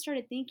 But then I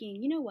started thinking,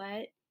 you know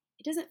what?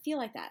 It doesn't feel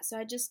like that. So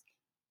I just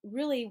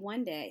really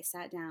one day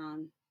sat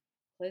down,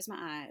 closed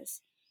my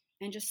eyes,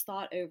 and just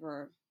thought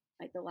over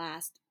like the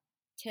last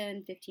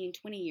 10, 15,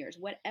 20 years,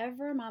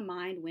 whatever my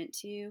mind went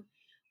to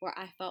where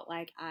I felt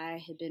like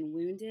I had been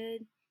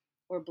wounded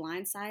or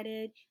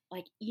blindsided,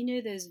 like,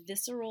 those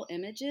visceral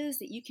images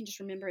that you can just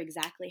remember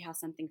exactly how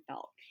something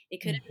felt.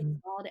 It could have been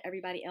Mhm. small to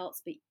everybody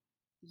else, but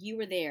you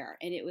were there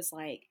and it was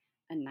like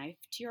a knife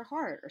to your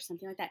heart or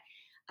something like that.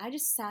 I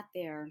just sat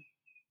there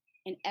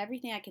and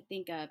everything I could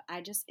think of,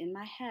 I just in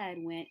my head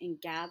went and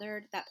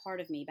gathered that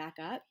part of me back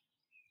up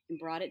and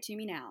brought it to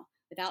me now.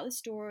 Without the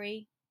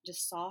story,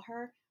 just saw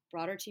her,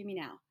 brought her to me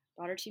now,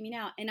 brought her to me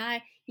now. And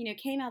I,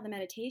 came out of the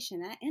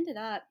meditation. And I ended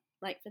up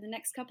like for the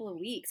next couple of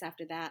weeks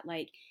after that,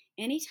 like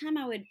anytime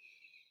I would,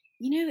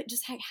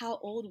 just like how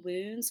old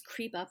wounds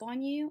creep up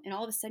on you and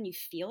all of a sudden you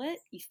feel it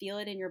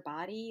in your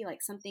body,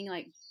 like something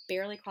like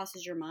barely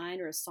crosses your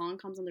mind or a song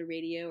comes on the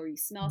radio or you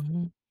smell something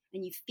Mhm.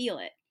 and you feel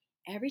it.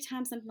 Every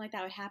time something like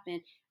that would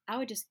happen, I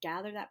would just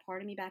gather that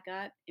part of me back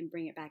up and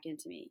bring it back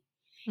into me.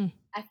 Mm.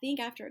 I think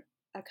after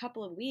a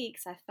couple of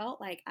weeks, I felt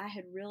like I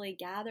had really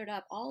gathered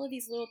up all of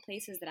these little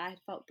places that I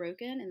had felt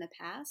broken in the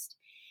past.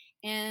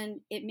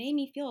 And it made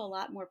me feel a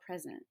lot more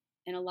present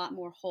and a lot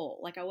more whole,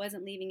 like I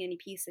wasn't leaving any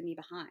piece of me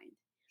behind.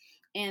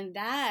 And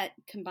that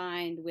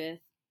combined with,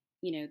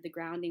 the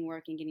grounding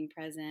work and getting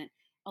present,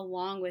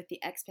 along with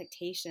the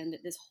expectation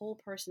that this whole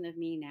person of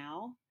me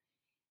now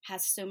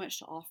has so much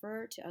to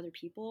offer to other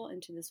people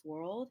and to this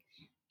world,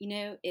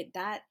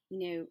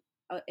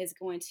 is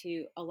going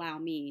to allow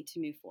me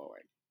to move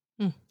forward.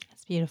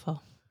 That's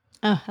beautiful.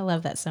 Oh, I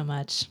love that so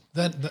much.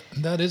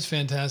 That is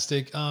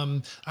fantastic.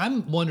 I'm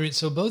wondering.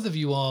 So both of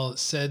you all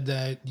said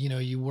that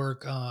you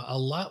work a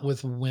lot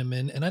with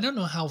women, and I don't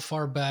know how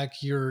far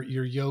back your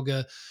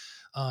yoga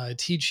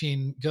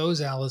teaching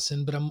goes,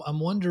 Allison. But I'm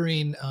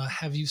wondering,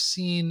 have you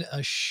seen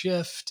a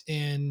shift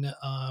in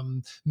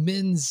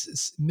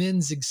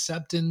men's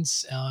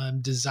acceptance,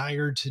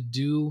 desire to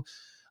do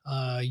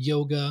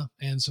yoga,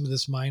 and some of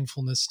this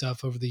mindfulness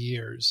stuff over the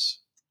years?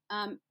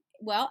 Um,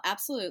 well,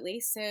 absolutely.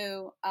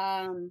 So,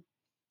 I've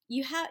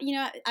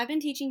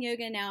been teaching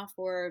yoga now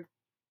for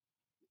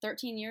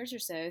 13 years or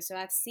so. So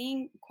I've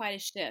seen quite a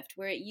shift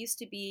where it used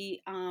to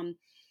be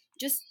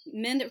just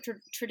men that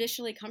were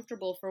traditionally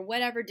comfortable for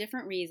whatever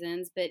different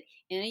reasons, but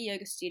in a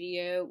yoga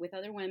studio with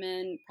other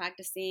women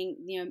practicing,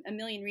 a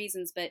million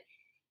reasons. But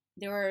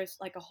there was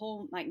like a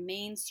whole like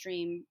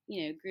mainstream,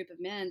 group of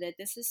men that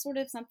this is sort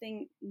of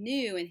something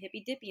new and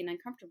hippy dippy and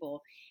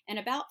uncomfortable. And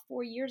about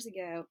 4 years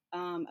ago,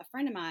 a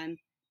friend of mine,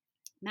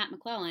 Matt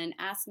McClellan,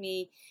 asked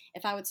me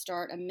if I would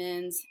start a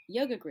men's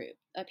yoga group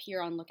up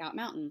here on Lookout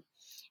Mountain.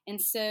 And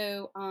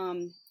so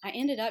I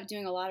ended up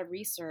doing a lot of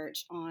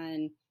research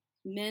on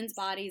men's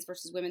bodies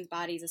versus women's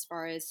bodies as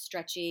far as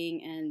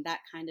stretching and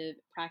that kind of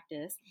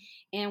practice.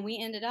 And we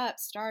ended up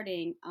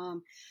starting,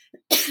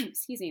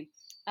 excuse me,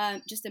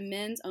 just a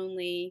men's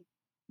only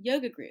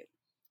yoga group.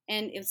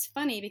 And it was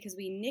funny because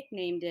we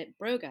nicknamed it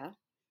Broga,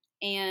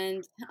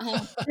 and so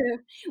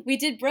we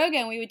did Broga,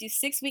 and we would do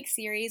 6 week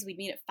series. We'd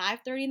meet at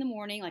 5:30 in the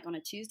morning, like on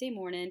a Tuesday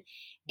morning.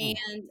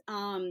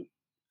 And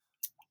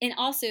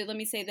also, let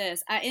me say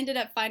this: I ended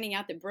up finding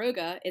out that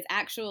Broga is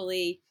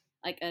actually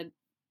like a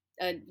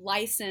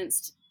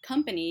licensed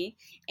company,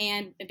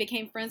 and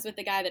became friends with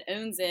the guy that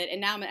owns it. And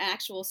now I'm an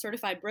actual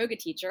certified Broga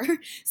teacher. Oh,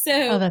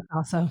 So that's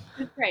awesome.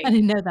 it's I great.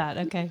 didn't know that.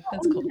 Okay, I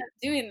that's ended cool. up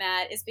doing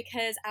that is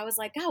because I was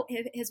like, oh,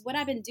 has what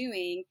I've been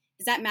doing,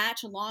 does that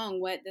match along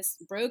what this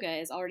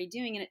Broga is already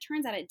doing? And it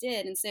turns out it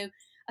did. And so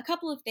a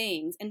couple of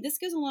things, and this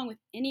goes along with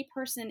any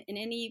person in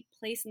any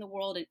place in the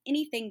world and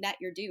anything that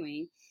you're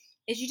doing,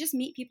 is you just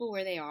meet people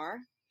where they are.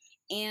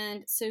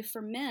 And so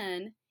for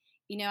men,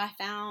 I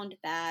found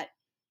that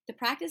the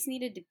practice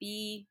needed to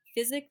be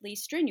physically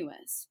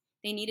strenuous.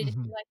 They needed to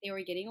Hmm. feel like they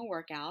were getting a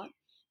workout.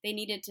 They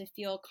needed to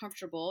feel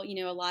comfortable.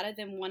 A lot of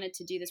them wanted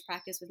to do this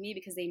practice with me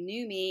because they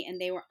knew me and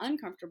they were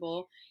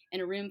uncomfortable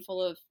in a room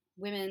full of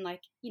women,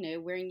 like,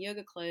 wearing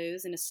yoga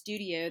clothes in a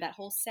studio, that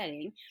whole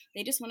setting.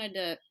 They just wanted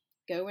to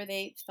go where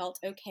they felt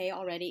okay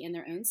already in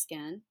their own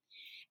skin.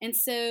 And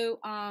so,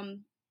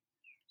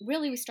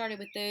 really, we started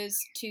with those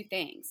two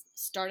things.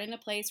 Start in a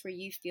place where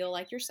you feel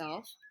like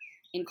yourself,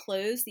 in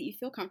clothes that you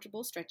feel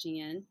comfortable stretching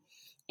in,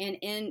 and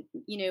in,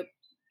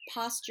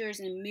 postures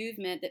and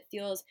movement that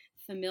feels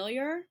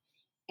familiar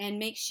and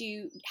makes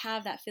you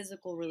have that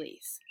physical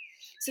release.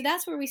 So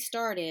that's where we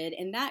started,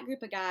 and that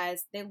group of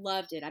guys, they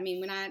loved it. I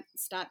mean, when I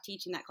stopped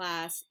teaching that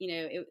class,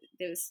 it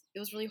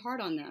was really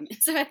hard on them.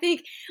 And so I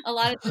think a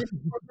lot of them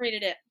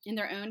incorporated it in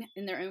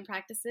their own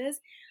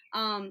practices,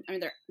 or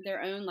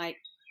their own like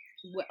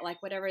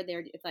whatever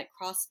they're, it's like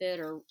CrossFit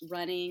or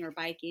running or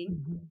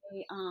biking. Mhm.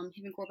 They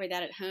have incorporated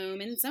that at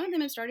home, and some of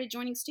them have started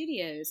joining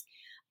studios.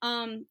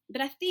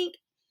 But I think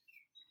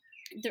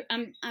there,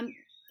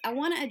 I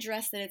want to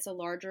address that it's a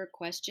larger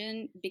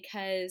question,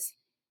 because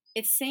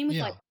it's same with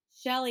like Yeah.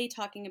 Shelley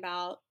talking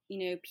about,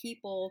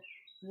 people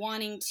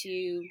wanting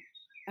to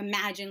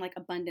imagine like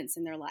abundance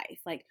in their life.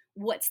 Like,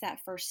 what's that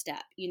first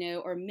step,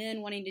 or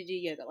men wanting to do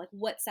yoga. Like,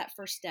 what's that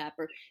first step,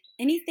 or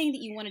anything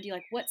that you want to do,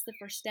 like, what's the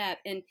first step?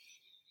 And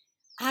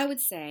I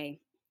would say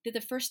that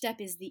the first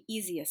step is the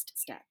easiest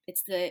step.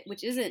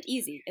 Which isn't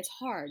easy, it's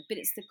hard, but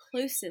it's the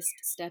closest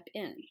step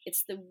in.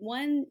 It's the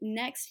one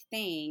next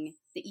thing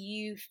that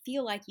you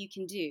feel like you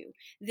can do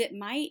that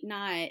might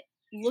not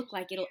look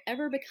like it'll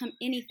ever become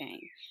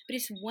anything, but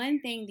it's one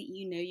thing that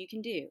you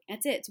can do.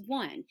 That's it. It's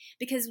one.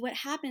 Because what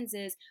happens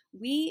is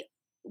we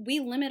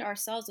limit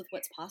ourselves with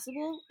what's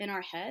possible in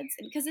our heads,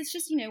 and because it's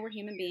just, we're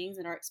human beings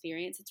and our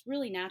experience, it's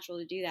really natural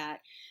to do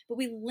that, but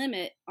we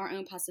limit our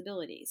own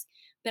possibilities.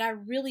 But I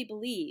really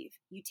believe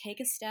you take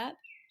a step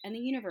and the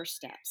universe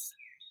steps.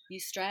 You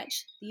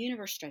stretch, the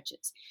universe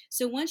stretches.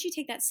 So once you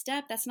take that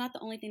step, that's not the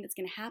only thing that's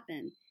going to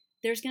happen.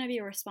 There's going to be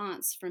a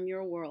response from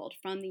your world,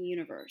 from the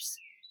universe.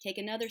 Take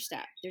another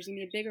step, there's going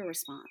to be a bigger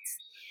response.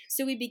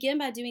 So we begin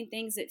by doing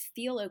things that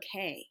feel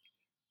okay.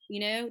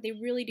 They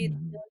really do feel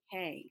Mhm.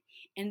 okay.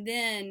 And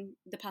then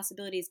the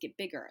possibilities get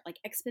bigger, like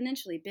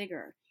exponentially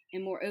bigger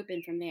and more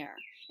open from there.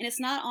 And it's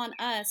not on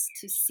us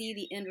to see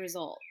the end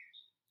result.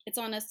 It's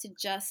on us to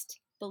just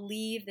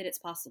believe that it's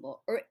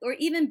possible, or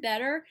even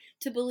better,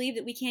 to believe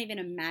that we can't even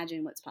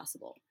imagine what's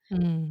possible.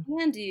 Mm. We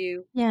can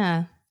do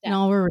Yeah, and steps.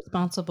 all we're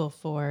responsible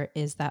for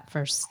is that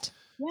first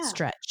Yeah.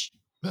 stretch.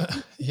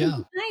 It can Yeah.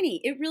 be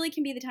tiny. It really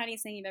can be the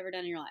tiniest thing you've ever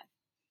done in your life.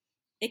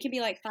 It can be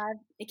like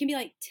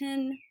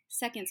 10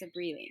 seconds of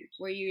breathing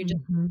where you just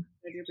Mhm.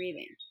 your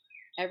breathing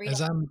every day.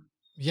 As I'm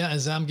yeah,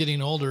 as I'm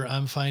getting older,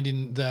 I'm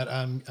finding that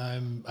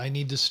I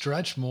need to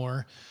stretch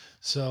more.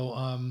 So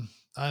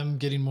I'm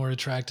getting more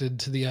attracted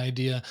to the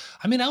idea.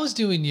 I mean, I was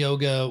doing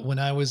yoga when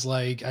I was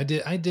like I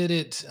did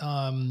it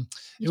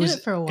You did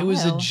it for a it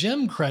was a while.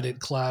 gym credit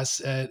class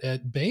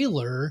at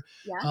Baylor.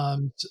 Yeah.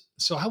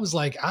 So I was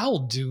like, I'll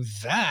do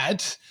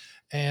that.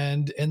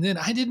 And then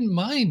I didn't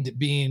mind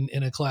being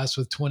in a class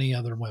with 20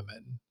 other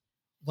women.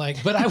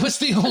 Like, but I was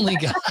the only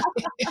guy.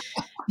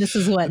 This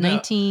is what, No,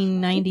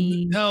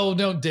 1996? no,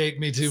 don't date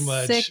me too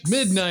much.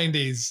 Mid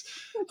 90s.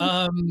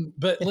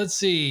 But let's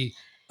see.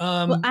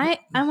 Well, Um, I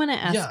wanna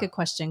ask yeah. a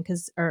question,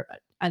 'cause or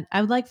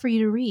I would like for you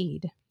to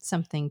read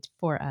something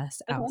for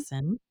us, Okay.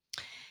 Allison.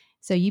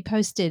 So you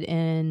posted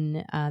in,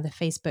 the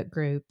Facebook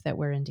group that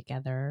we're in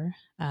together,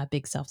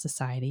 Big Self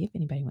Society, if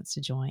anybody wants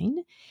to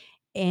join,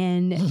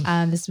 and,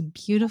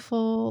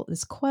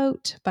 this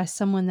quote by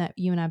someone that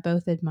you and I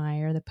both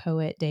admire, the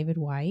poet David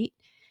White,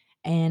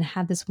 and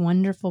had this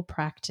wonderful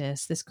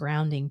practice, this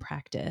grounding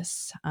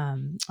practice,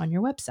 on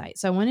your website.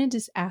 So I wanted to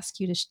just ask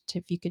you to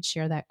if you could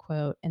share that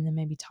quote and then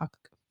maybe talk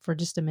for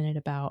just a minute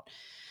about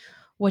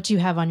what you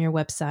have on your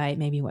website,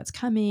 maybe what's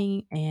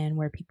coming, and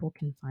where people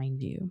can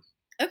find you.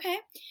 Okay.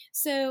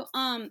 So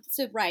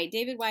right,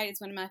 David White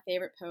is one of my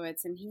favorite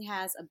poets, and he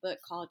has a book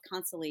called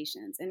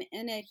Consolations, and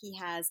in it he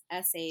has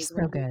essays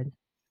where So good.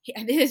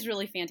 it is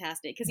really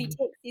fantastic because he Mm.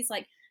 takes these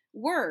like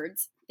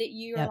words that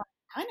you are Yep. like,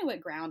 I know what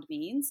ground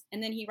means,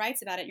 and then he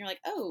writes about it, and you're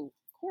like, oh,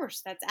 of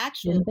course, that's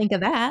actually Didn't think of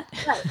that.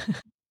 right.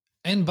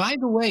 And by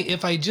the way,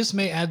 if I just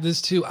may add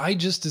this too, I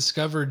just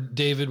discovered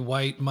David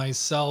White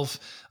myself.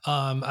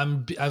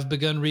 I've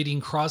begun reading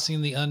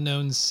Crossing the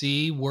Unknown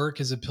Sea, Work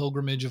as a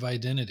Pilgrimage of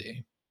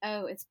Identity.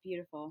 Oh, it's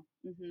beautiful.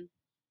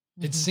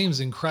 It Mhm.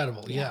 seems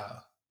incredible. Yeah.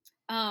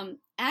 Yeah.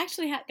 I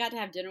actually got to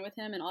have dinner with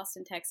him in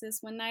Austin, Texas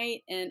one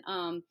night, and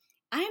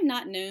I am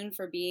not known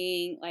for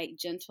being like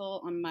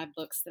gentle on my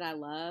books that I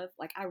love.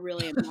 Like I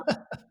really am not.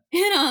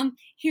 And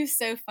he was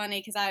so funny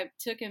because I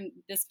took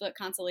him this book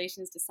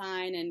Consolations to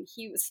sign, and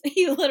he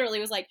literally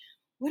was like,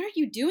 "What are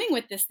you doing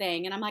with this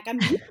thing?" And I'm like, "I'm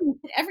using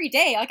it every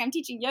day. Like I'm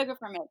teaching yoga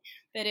from it."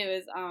 But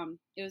it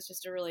was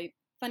just a really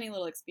funny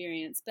little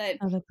experience. But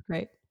Oh, that's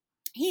great.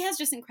 he has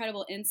just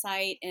incredible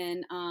insight.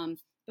 And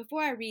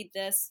before I read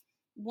this,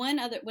 one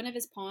of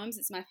his poems,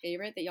 it's my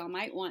favorite that y'all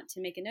might want to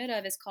make a note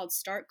of, is called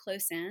 "Start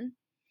Close In,"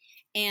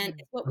 and Mm.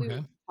 it's what we were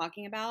Okay.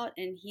 talking about.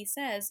 And he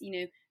says,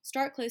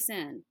 start close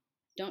in.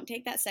 Don't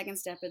take that second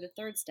step or the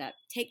third step.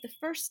 Take the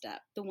first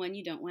step, the one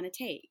you don't want to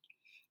take.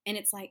 And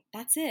it's like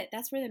that's it.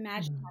 That's where the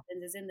magic Mm.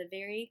 happens, is in the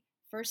very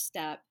first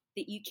step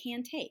that you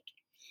can take.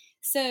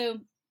 So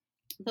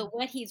but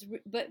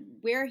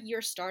where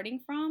you're starting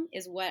from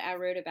is what I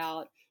wrote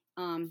about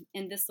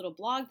in this little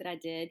blog that I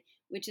did,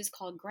 which is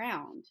called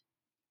Ground.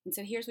 And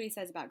so here's what he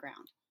says about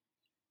ground.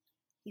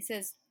 He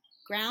says,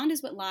 ground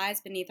is what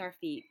lies beneath our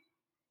feet.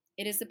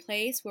 It is the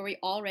place where we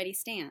already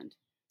stand,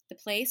 the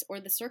place or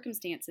the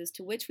circumstances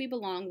to which we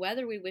belong,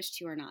 whether we wish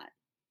to or not.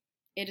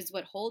 It is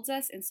what holds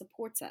us and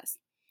supports us,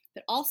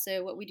 but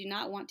also what we do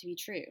not want to be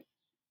true.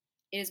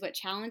 It is what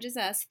challenges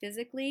us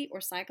physically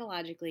or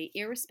psychologically,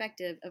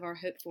 irrespective of our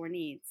hoped for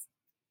needs.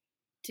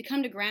 To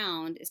come to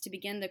ground is to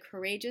begin the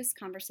courageous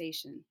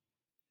conversation,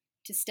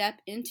 to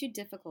step into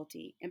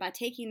difficulty, and by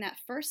taking that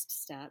first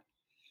step,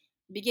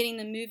 beginning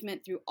the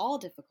movement through all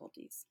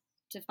difficulties,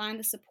 to find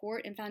the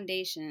support and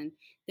foundation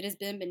that has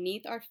been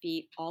beneath our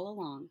feet all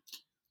along,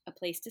 a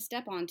place to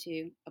step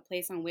onto, a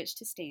place on which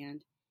to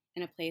stand,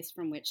 and a place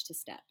from which to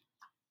step.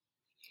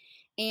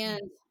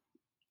 And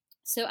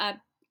so I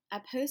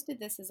posted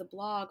this as a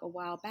blog a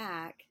while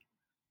back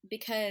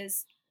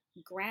because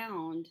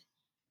ground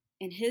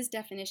and his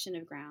definition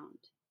of ground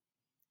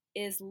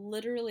is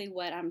literally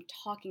what I'm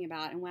talking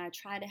about and what I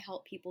try to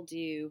help people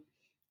do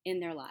in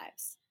their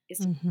lives is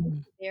to find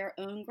Mhm. their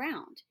own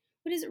ground.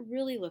 What does it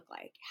really look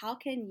like? How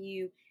can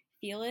you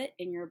feel it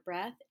in your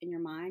breath, in your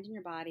mind, in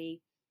your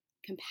body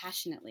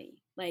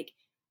compassionately? Like,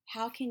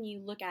 how can you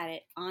look at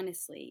it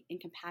honestly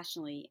and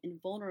compassionately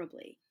and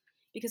vulnerably?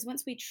 Because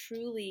once we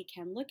truly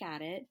can look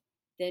at it,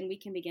 then we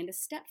can begin to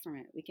step from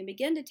it. We can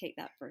begin to take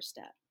that first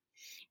step.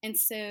 And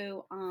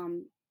so,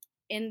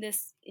 in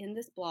this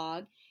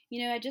blog,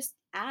 I just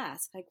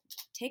ask, like,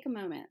 take a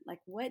moment, like,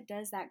 what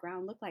does that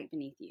ground look like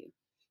beneath you?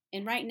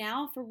 And right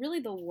now, for really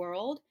the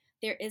world,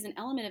 there is an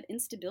element of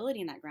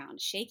instability in that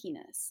ground,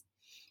 shakiness,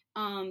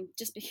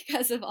 just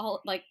because of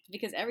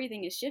because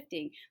everything is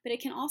shifting. But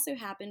it can also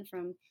happen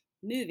from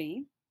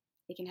moving.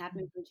 It can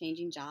happen from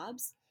changing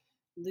jobs,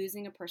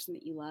 losing a person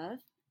that you love.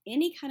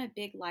 Any kind of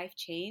big life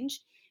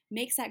change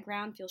makes that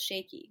ground feel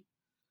shaky.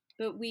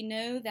 But we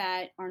know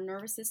that our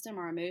nervous system,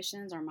 our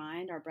emotions, our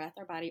mind, our breath,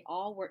 our body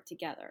all work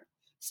together.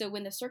 So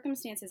when the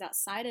circumstances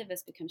outside of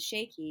us become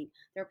shaky,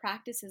 there are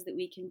practices that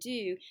we can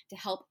do to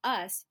help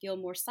us feel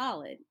more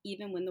solid,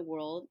 even when the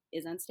world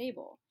is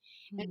unstable.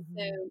 And Mhm.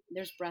 so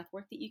there's breath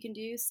work that you can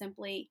do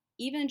simply,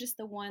 even just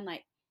the one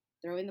like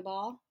throwing the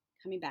ball,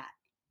 coming back,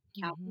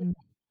 counting, Mhm.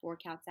 4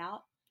 counts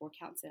out, 4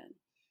 counts in,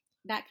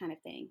 that kind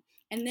of thing.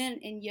 And then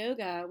in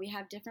yoga, we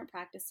have different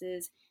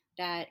practices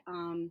that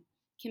can,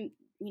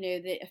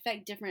 that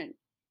affect different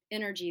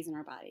energies in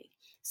our body.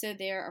 So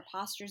there are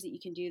postures that you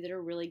can do that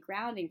are really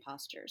grounding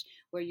postures,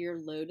 where you're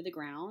low to the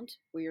ground,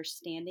 where you're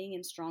standing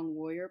in strong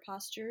warrior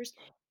postures,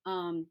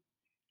 um,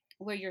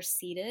 where you're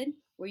seated,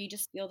 where you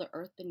just feel the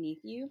earth beneath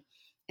you.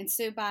 And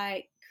so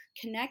by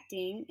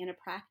connecting in a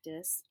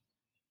practice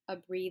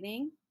of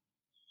breathing,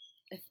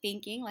 of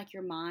thinking, like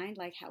your mind,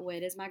 like what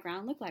does my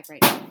ground look like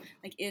right now?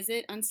 Like, is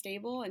it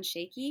unstable and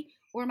shaky,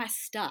 or am I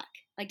stuck?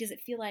 Like, does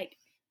it feel like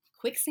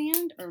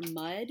quicksand or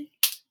mud?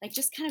 Like,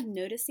 just kind of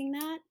noticing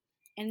that,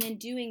 and then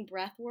doing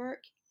breath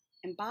work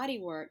and body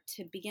work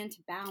to begin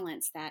to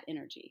balance that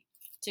energy,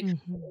 to create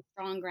a Mhm.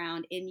 strong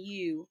ground in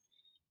you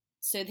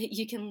so that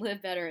you can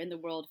live better in the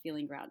world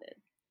feeling grounded.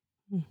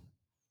 Mm.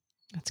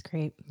 That's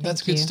great.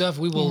 That's Thank good you. stuff.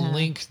 Yeah. We will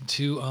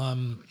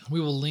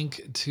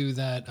link to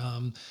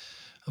that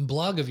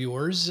blog of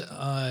yours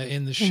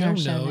in the In show our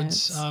show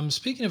notes. notes.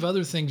 Speaking of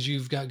other things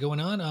you've got going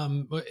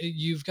on,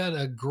 you've got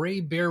a Gray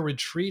Bear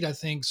retreat, I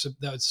think,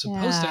 that's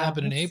supposed to Yeah.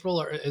 happen in It's April.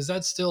 Or is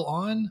that still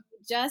on?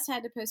 Just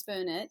had to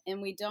postpone it,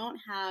 and we don't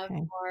have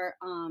okay.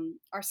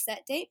 our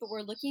set date, but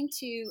we're looking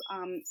to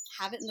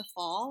have it in the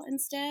fall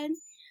instead.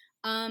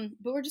 But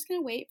we're just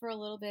going to wait for a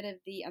little bit of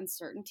the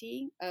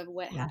uncertainty of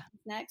what Yeah.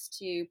 happens next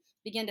to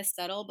begin to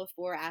settle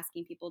before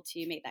asking people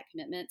to make that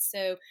commitment.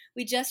 So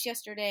we just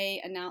yesterday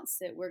announced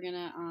that we're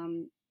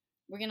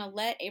gonna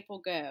let April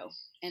go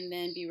and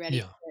then be ready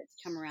Yeah. for it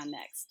to come around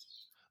next.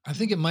 I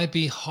think it might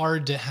be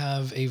hard to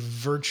have a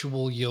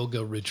virtual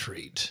yoga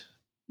retreat.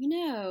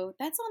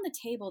 That's on the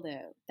table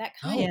though. That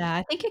kind of Oh, Yeah,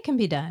 I think it can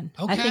be done.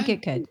 I think okay.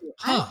 it could.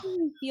 I Huh.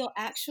 really feel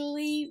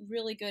actually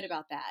really good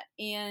about that.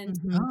 And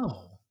Mhm.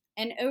 Oh,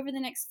 over the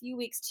next few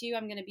weeks too,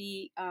 I'm going to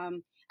be.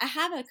 I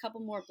have a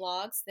couple more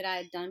blogs that I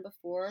had done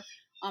before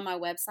on my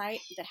website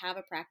that have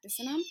a practice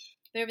in them.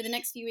 But over the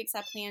next few weeks,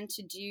 I plan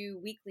to do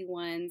weekly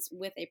ones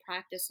with a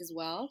practice as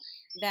well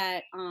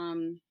that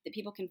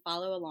people can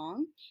follow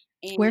along.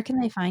 So And where can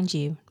they find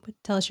you?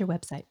 Tell us your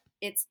website.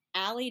 it's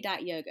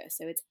Alli.yoga,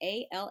 so it's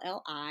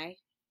ALLI.yoga.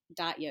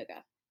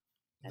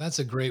 That's that's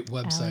a great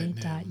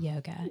website name.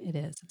 Yoga. It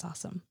is. It's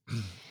awesome.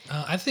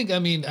 I think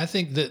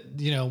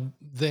that,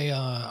 they,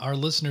 our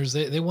listeners,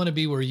 they want to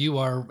be where you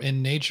are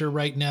in nature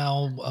right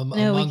now,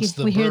 No, amongst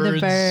the we hear the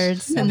birds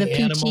birds and and the the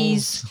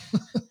peaches.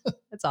 animals.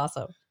 It's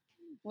awesome.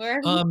 wherever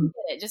you can Um,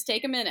 get it. Just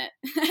take a minute.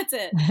 That's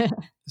it.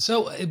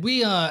 so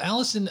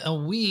Allison,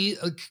 we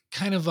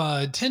kind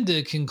of tend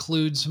to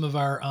conclude some of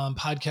our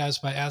podcasts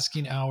by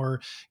asking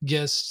our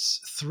guests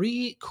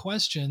 3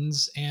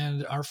 questions.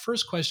 And our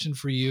first question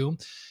for you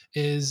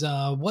is,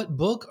 what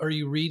book are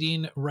you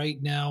reading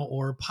right now,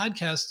 or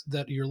podcast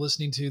that you're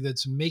listening to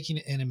that's making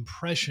an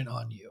impression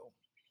on you?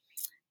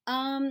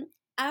 Um,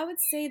 I would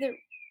say that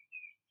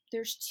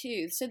there's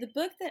two. So the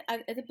book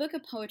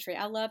of poetry,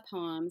 I love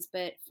poems,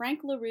 but Frank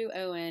LaRue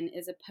Owen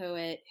is a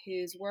poet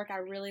whose work I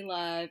really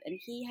love, and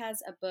he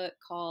has a book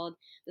called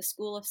The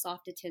School of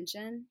Soft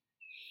Attention,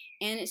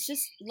 and it's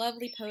just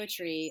lovely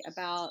poetry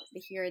about the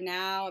here and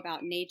now,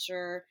 about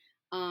nature,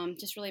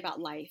 just really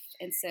about life.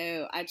 And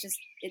so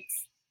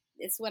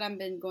it's what I've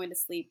been going to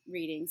sleep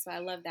reading. So I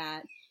love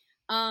that.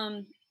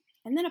 Um,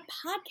 and then a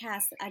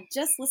podcast that I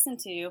just listened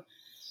to.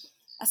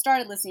 I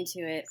started listening to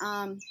it.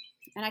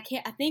 And I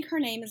think her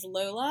name is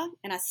Lola,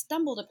 and I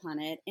stumbled upon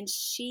it. And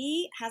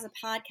she has a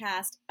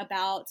podcast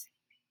about,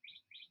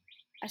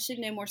 I should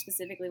know more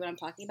specifically what I'm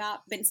talking about,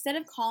 but instead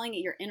of calling it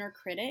your inner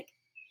critic,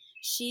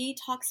 she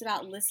talks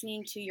about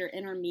listening to your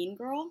inner mean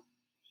girl.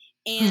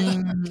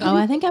 And Oh,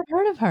 I think I've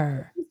heard of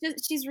her.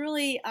 she's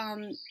really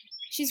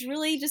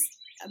just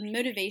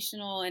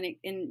motivational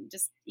and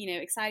just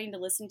exciting to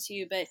listen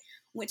to. But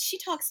when she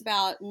talks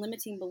about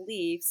limiting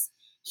beliefs,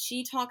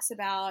 she talks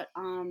about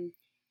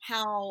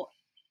how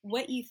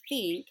what you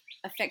think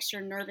affects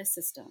your nervous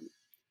system.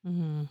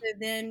 Mhm. So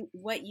then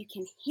what you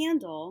can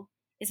handle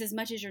is as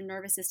much as your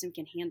nervous system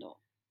can handle.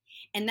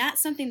 And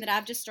that's something that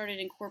I've just started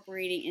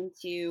incorporating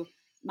into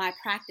my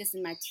practice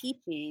and my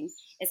teaching,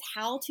 is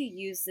how to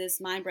use this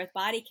mind breath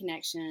body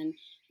connection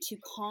to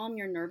calm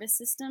your nervous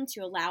system,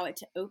 to allow it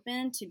to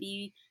open, to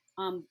be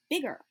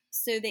bigger,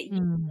 so that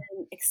you Mm.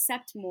 can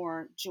accept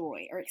more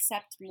joy or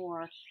accept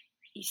more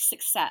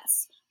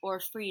success or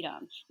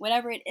freedom.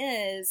 Whatever it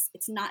is,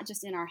 it's not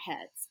just in our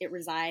heads, it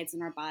resides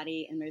in our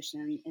body,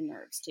 emotion, and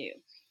nerves too.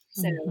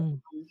 So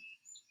Mhm.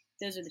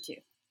 those are the two.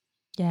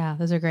 Yeah,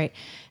 those are great.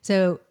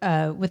 So,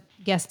 with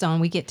guests on,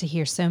 we get to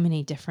hear so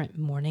many different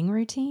morning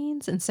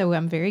routines. And so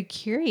I'm very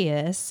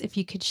curious if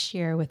you could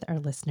share with our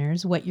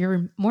listeners what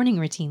your morning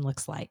routine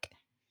looks like.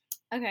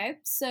 Okay,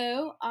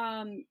 so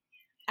I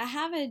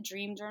have a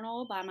dream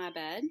journal by my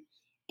bed,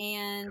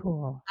 and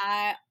Cool.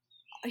 I.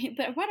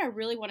 But what I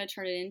really want to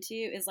turn it into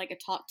is like a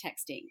talk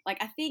texting.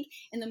 Like I think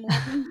in the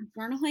morning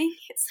journaling,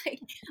 it's like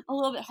a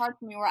little bit hard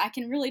for me where I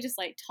can really just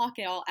like talk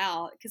it all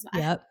out because I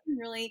Yep. haven't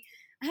really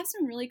I have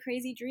some really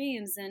crazy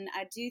dreams, and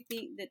I do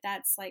think that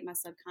that's like my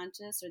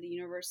subconscious or the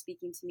universe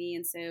speaking to me.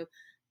 And so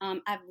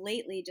I've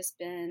lately just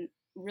been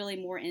really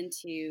more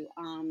into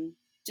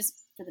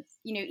just for the,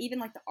 even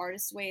like the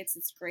Artist's Way. It's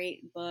this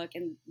great book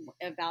and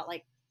about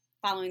like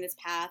following this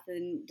path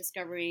and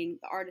discovering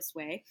the Artist's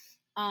Way.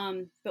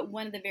 But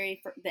one of the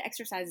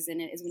exercises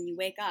in it is when you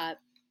wake up,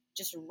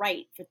 just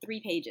write for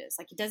 3 pages.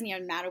 Like, it doesn't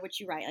even matter what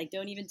you write. Like,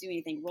 don't even do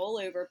anything. Roll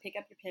over, pick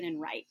up your pen,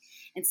 and write.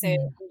 And so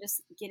I'm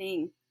just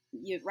getting,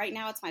 right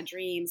now it's my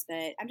dreams,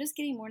 but I'm just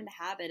getting more in the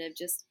habit of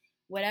just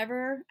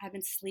whatever I've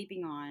been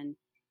sleeping on,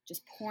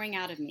 just pouring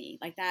out of me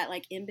like that,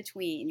 like in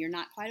between. You're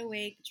not quite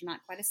awake, but you're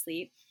not quite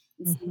asleep,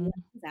 and seeing what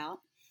comes out.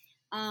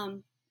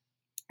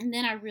 And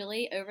then I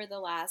really, over the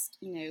last,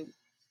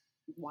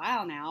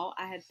 while now,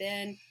 I have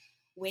been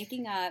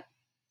waking up,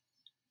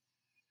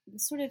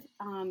 sort of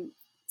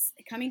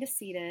coming to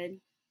seated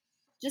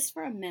just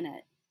for a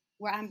minute,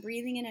 where I'm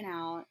breathing in and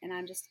out, and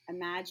I'm just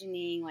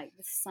imagining like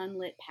the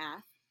sunlit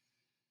path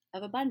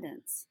of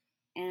abundance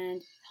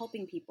and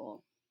helping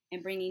people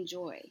and bringing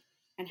joy,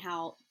 and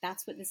how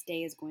that's what this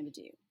day is going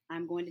to do.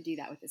 I'm going to do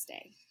that with this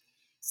day.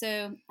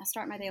 So I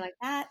start my day like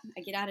that.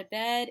 I get out of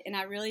bed and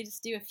I really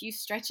just do a few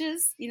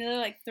stretches,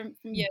 like from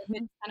yoga,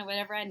 kind of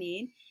whatever I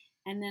need.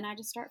 And then I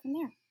just start from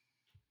there.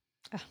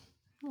 Oh,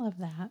 I love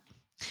that.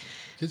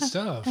 Good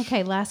stuff.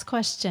 Okay, last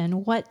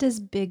question. What does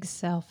big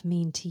self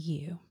mean to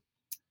you?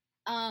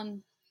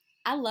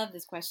 I love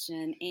this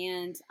question,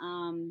 and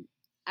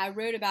I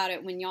wrote about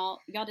it when y'all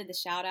did the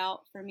shout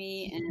out for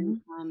me, and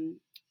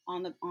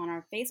on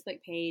our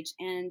Facebook page,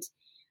 and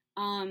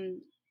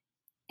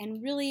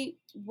really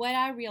what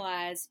I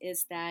realized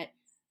is that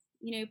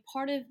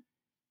part of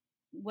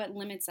what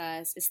limits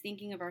us is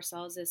thinking of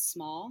ourselves as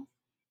small,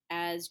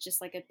 as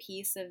just like a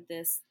piece of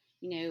this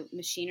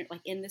machine,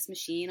 like in this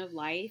machine of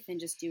life, and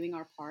just doing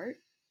our part.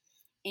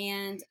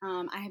 And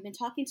I have been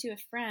talking to a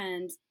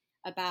friend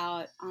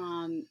about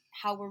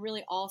how we're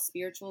really all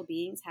spiritual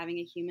beings having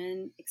a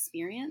human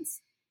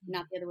experience,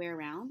 not the other way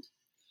around.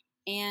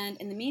 And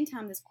in the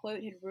meantime, this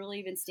quote had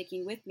really been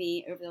sticking with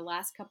me over the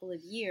last couple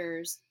of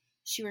years.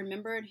 She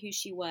remembered who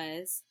she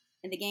was,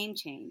 and the game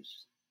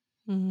changed.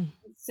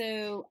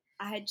 So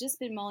I had just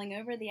been mulling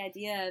over the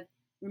idea of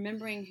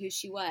remembering who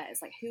she was,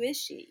 like, who is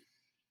she?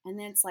 And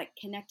then it's like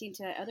connecting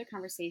to other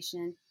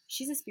conversation.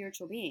 She's a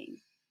spiritual being.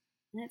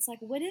 And it's like,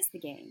 what is the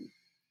game?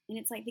 And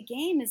it's like, the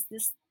game is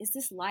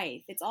this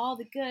life. It's all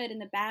the good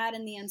and the bad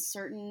and the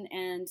uncertain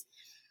and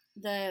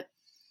the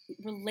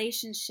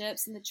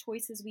relationships and the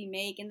choices we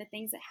make and the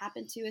things that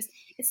happen to us.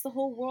 It's the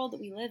whole world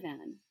that we live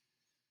in.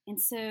 And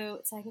so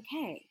it's like,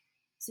 okay,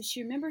 so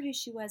she remembered who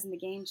she was and the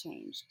game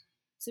changed.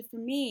 So for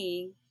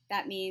me,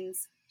 that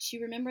means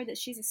she remembered that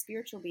she's a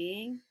spiritual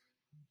being,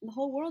 and the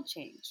whole world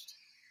changed.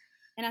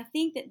 And I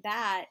think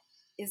that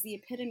is the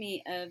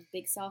epitome of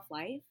big self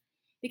life,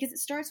 because it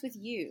starts with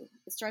you.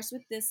 It starts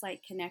with this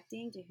like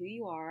connecting to who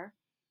you are,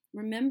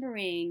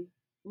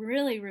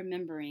 really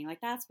remembering, like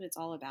that's what it's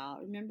all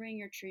about. Remembering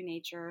your true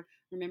nature,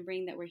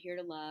 remembering that we're here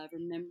to love,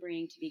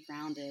 remembering to be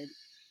grounded.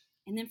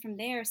 And then from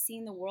there,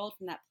 seeing the world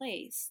from that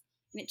place.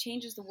 And it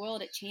changes the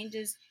world. It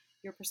changes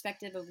your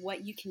perspective of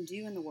what you can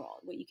do in the world,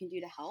 what you can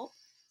do to help,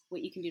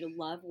 what you can do to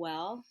love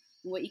well,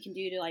 and what you can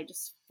do to like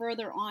just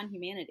further on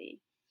humanity.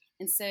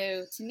 And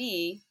so to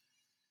me,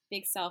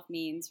 big self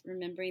means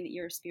remembering that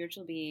you're a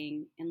spiritual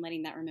being and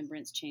letting that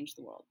remembrance change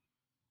the world.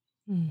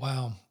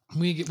 Wow.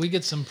 We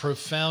get some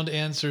profound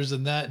answers,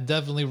 and that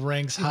definitely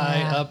ranks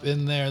high up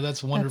in there.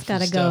 That's wonderful.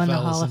 That's got to go in the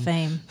Hall of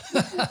Fame.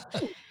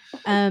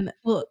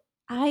 Well,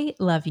 I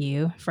love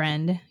you,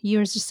 friend.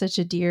 You're just such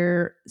a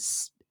dear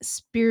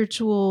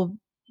spiritual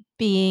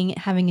being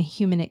having a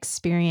human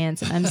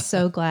experience. And I'm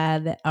so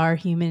glad that our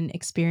human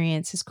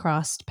experience has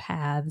crossed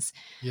paths.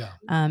 Yeah.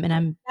 And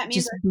I'm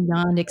just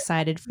beyond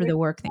excited for the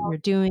work that you're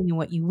doing and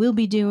what you will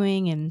be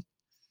doing. And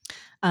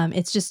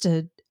it's just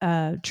a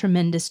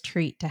tremendous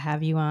treat to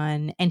have you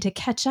on and to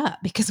catch up,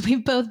 because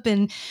we've both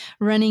been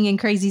running in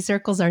crazy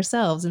circles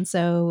ourselves. And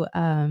so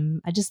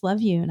I just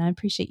love you, and I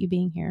appreciate you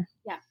being here.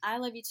 Yeah, I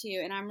love you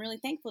too. And I'm really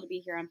thankful to be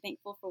here. I'm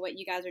thankful for what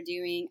you guys are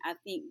doing. I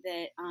think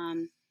that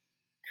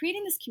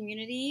creating this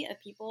community of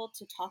people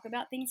to talk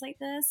about things like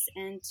this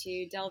and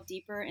to delve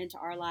deeper into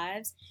our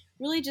lives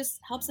really just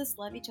helps us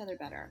love each other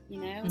better,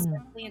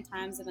 especially in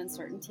times of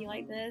uncertainty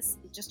like this,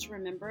 just to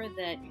remember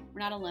that we're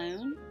not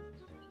alone.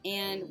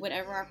 And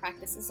whatever our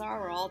practices are,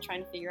 we're all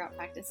trying to figure out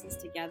practices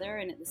together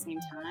and at the same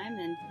time.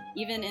 And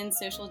even in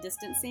social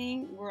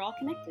distancing, we're all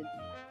connected.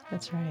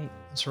 That's right.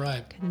 That's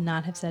right. Could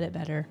not have said it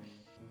better.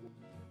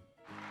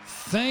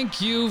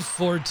 Thank you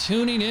for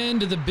tuning in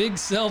to the Big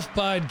Self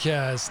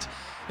Podcast.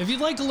 If you'd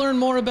like to learn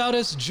more about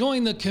us,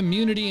 join the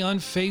community on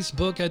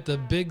Facebook at the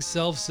Big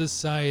Self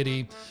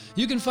Society.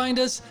 You can find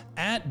us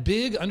at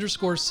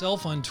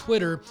big_self on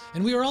Twitter,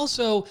 and we are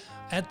also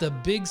at the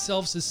Big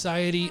Self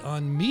Society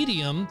on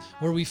Medium,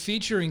 where we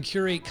feature and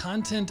curate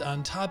content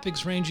on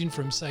topics ranging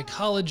from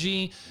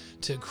psychology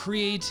to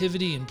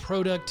creativity and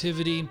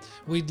productivity.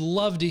 We'd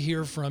love to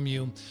hear from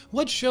you.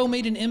 What show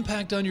made an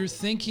impact on your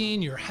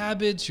thinking, your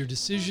habits, your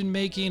decision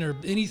making, or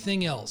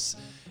anything else?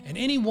 And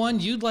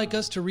anyone you'd like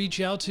us to reach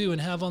out to and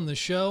have on the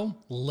show,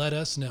 let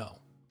us know.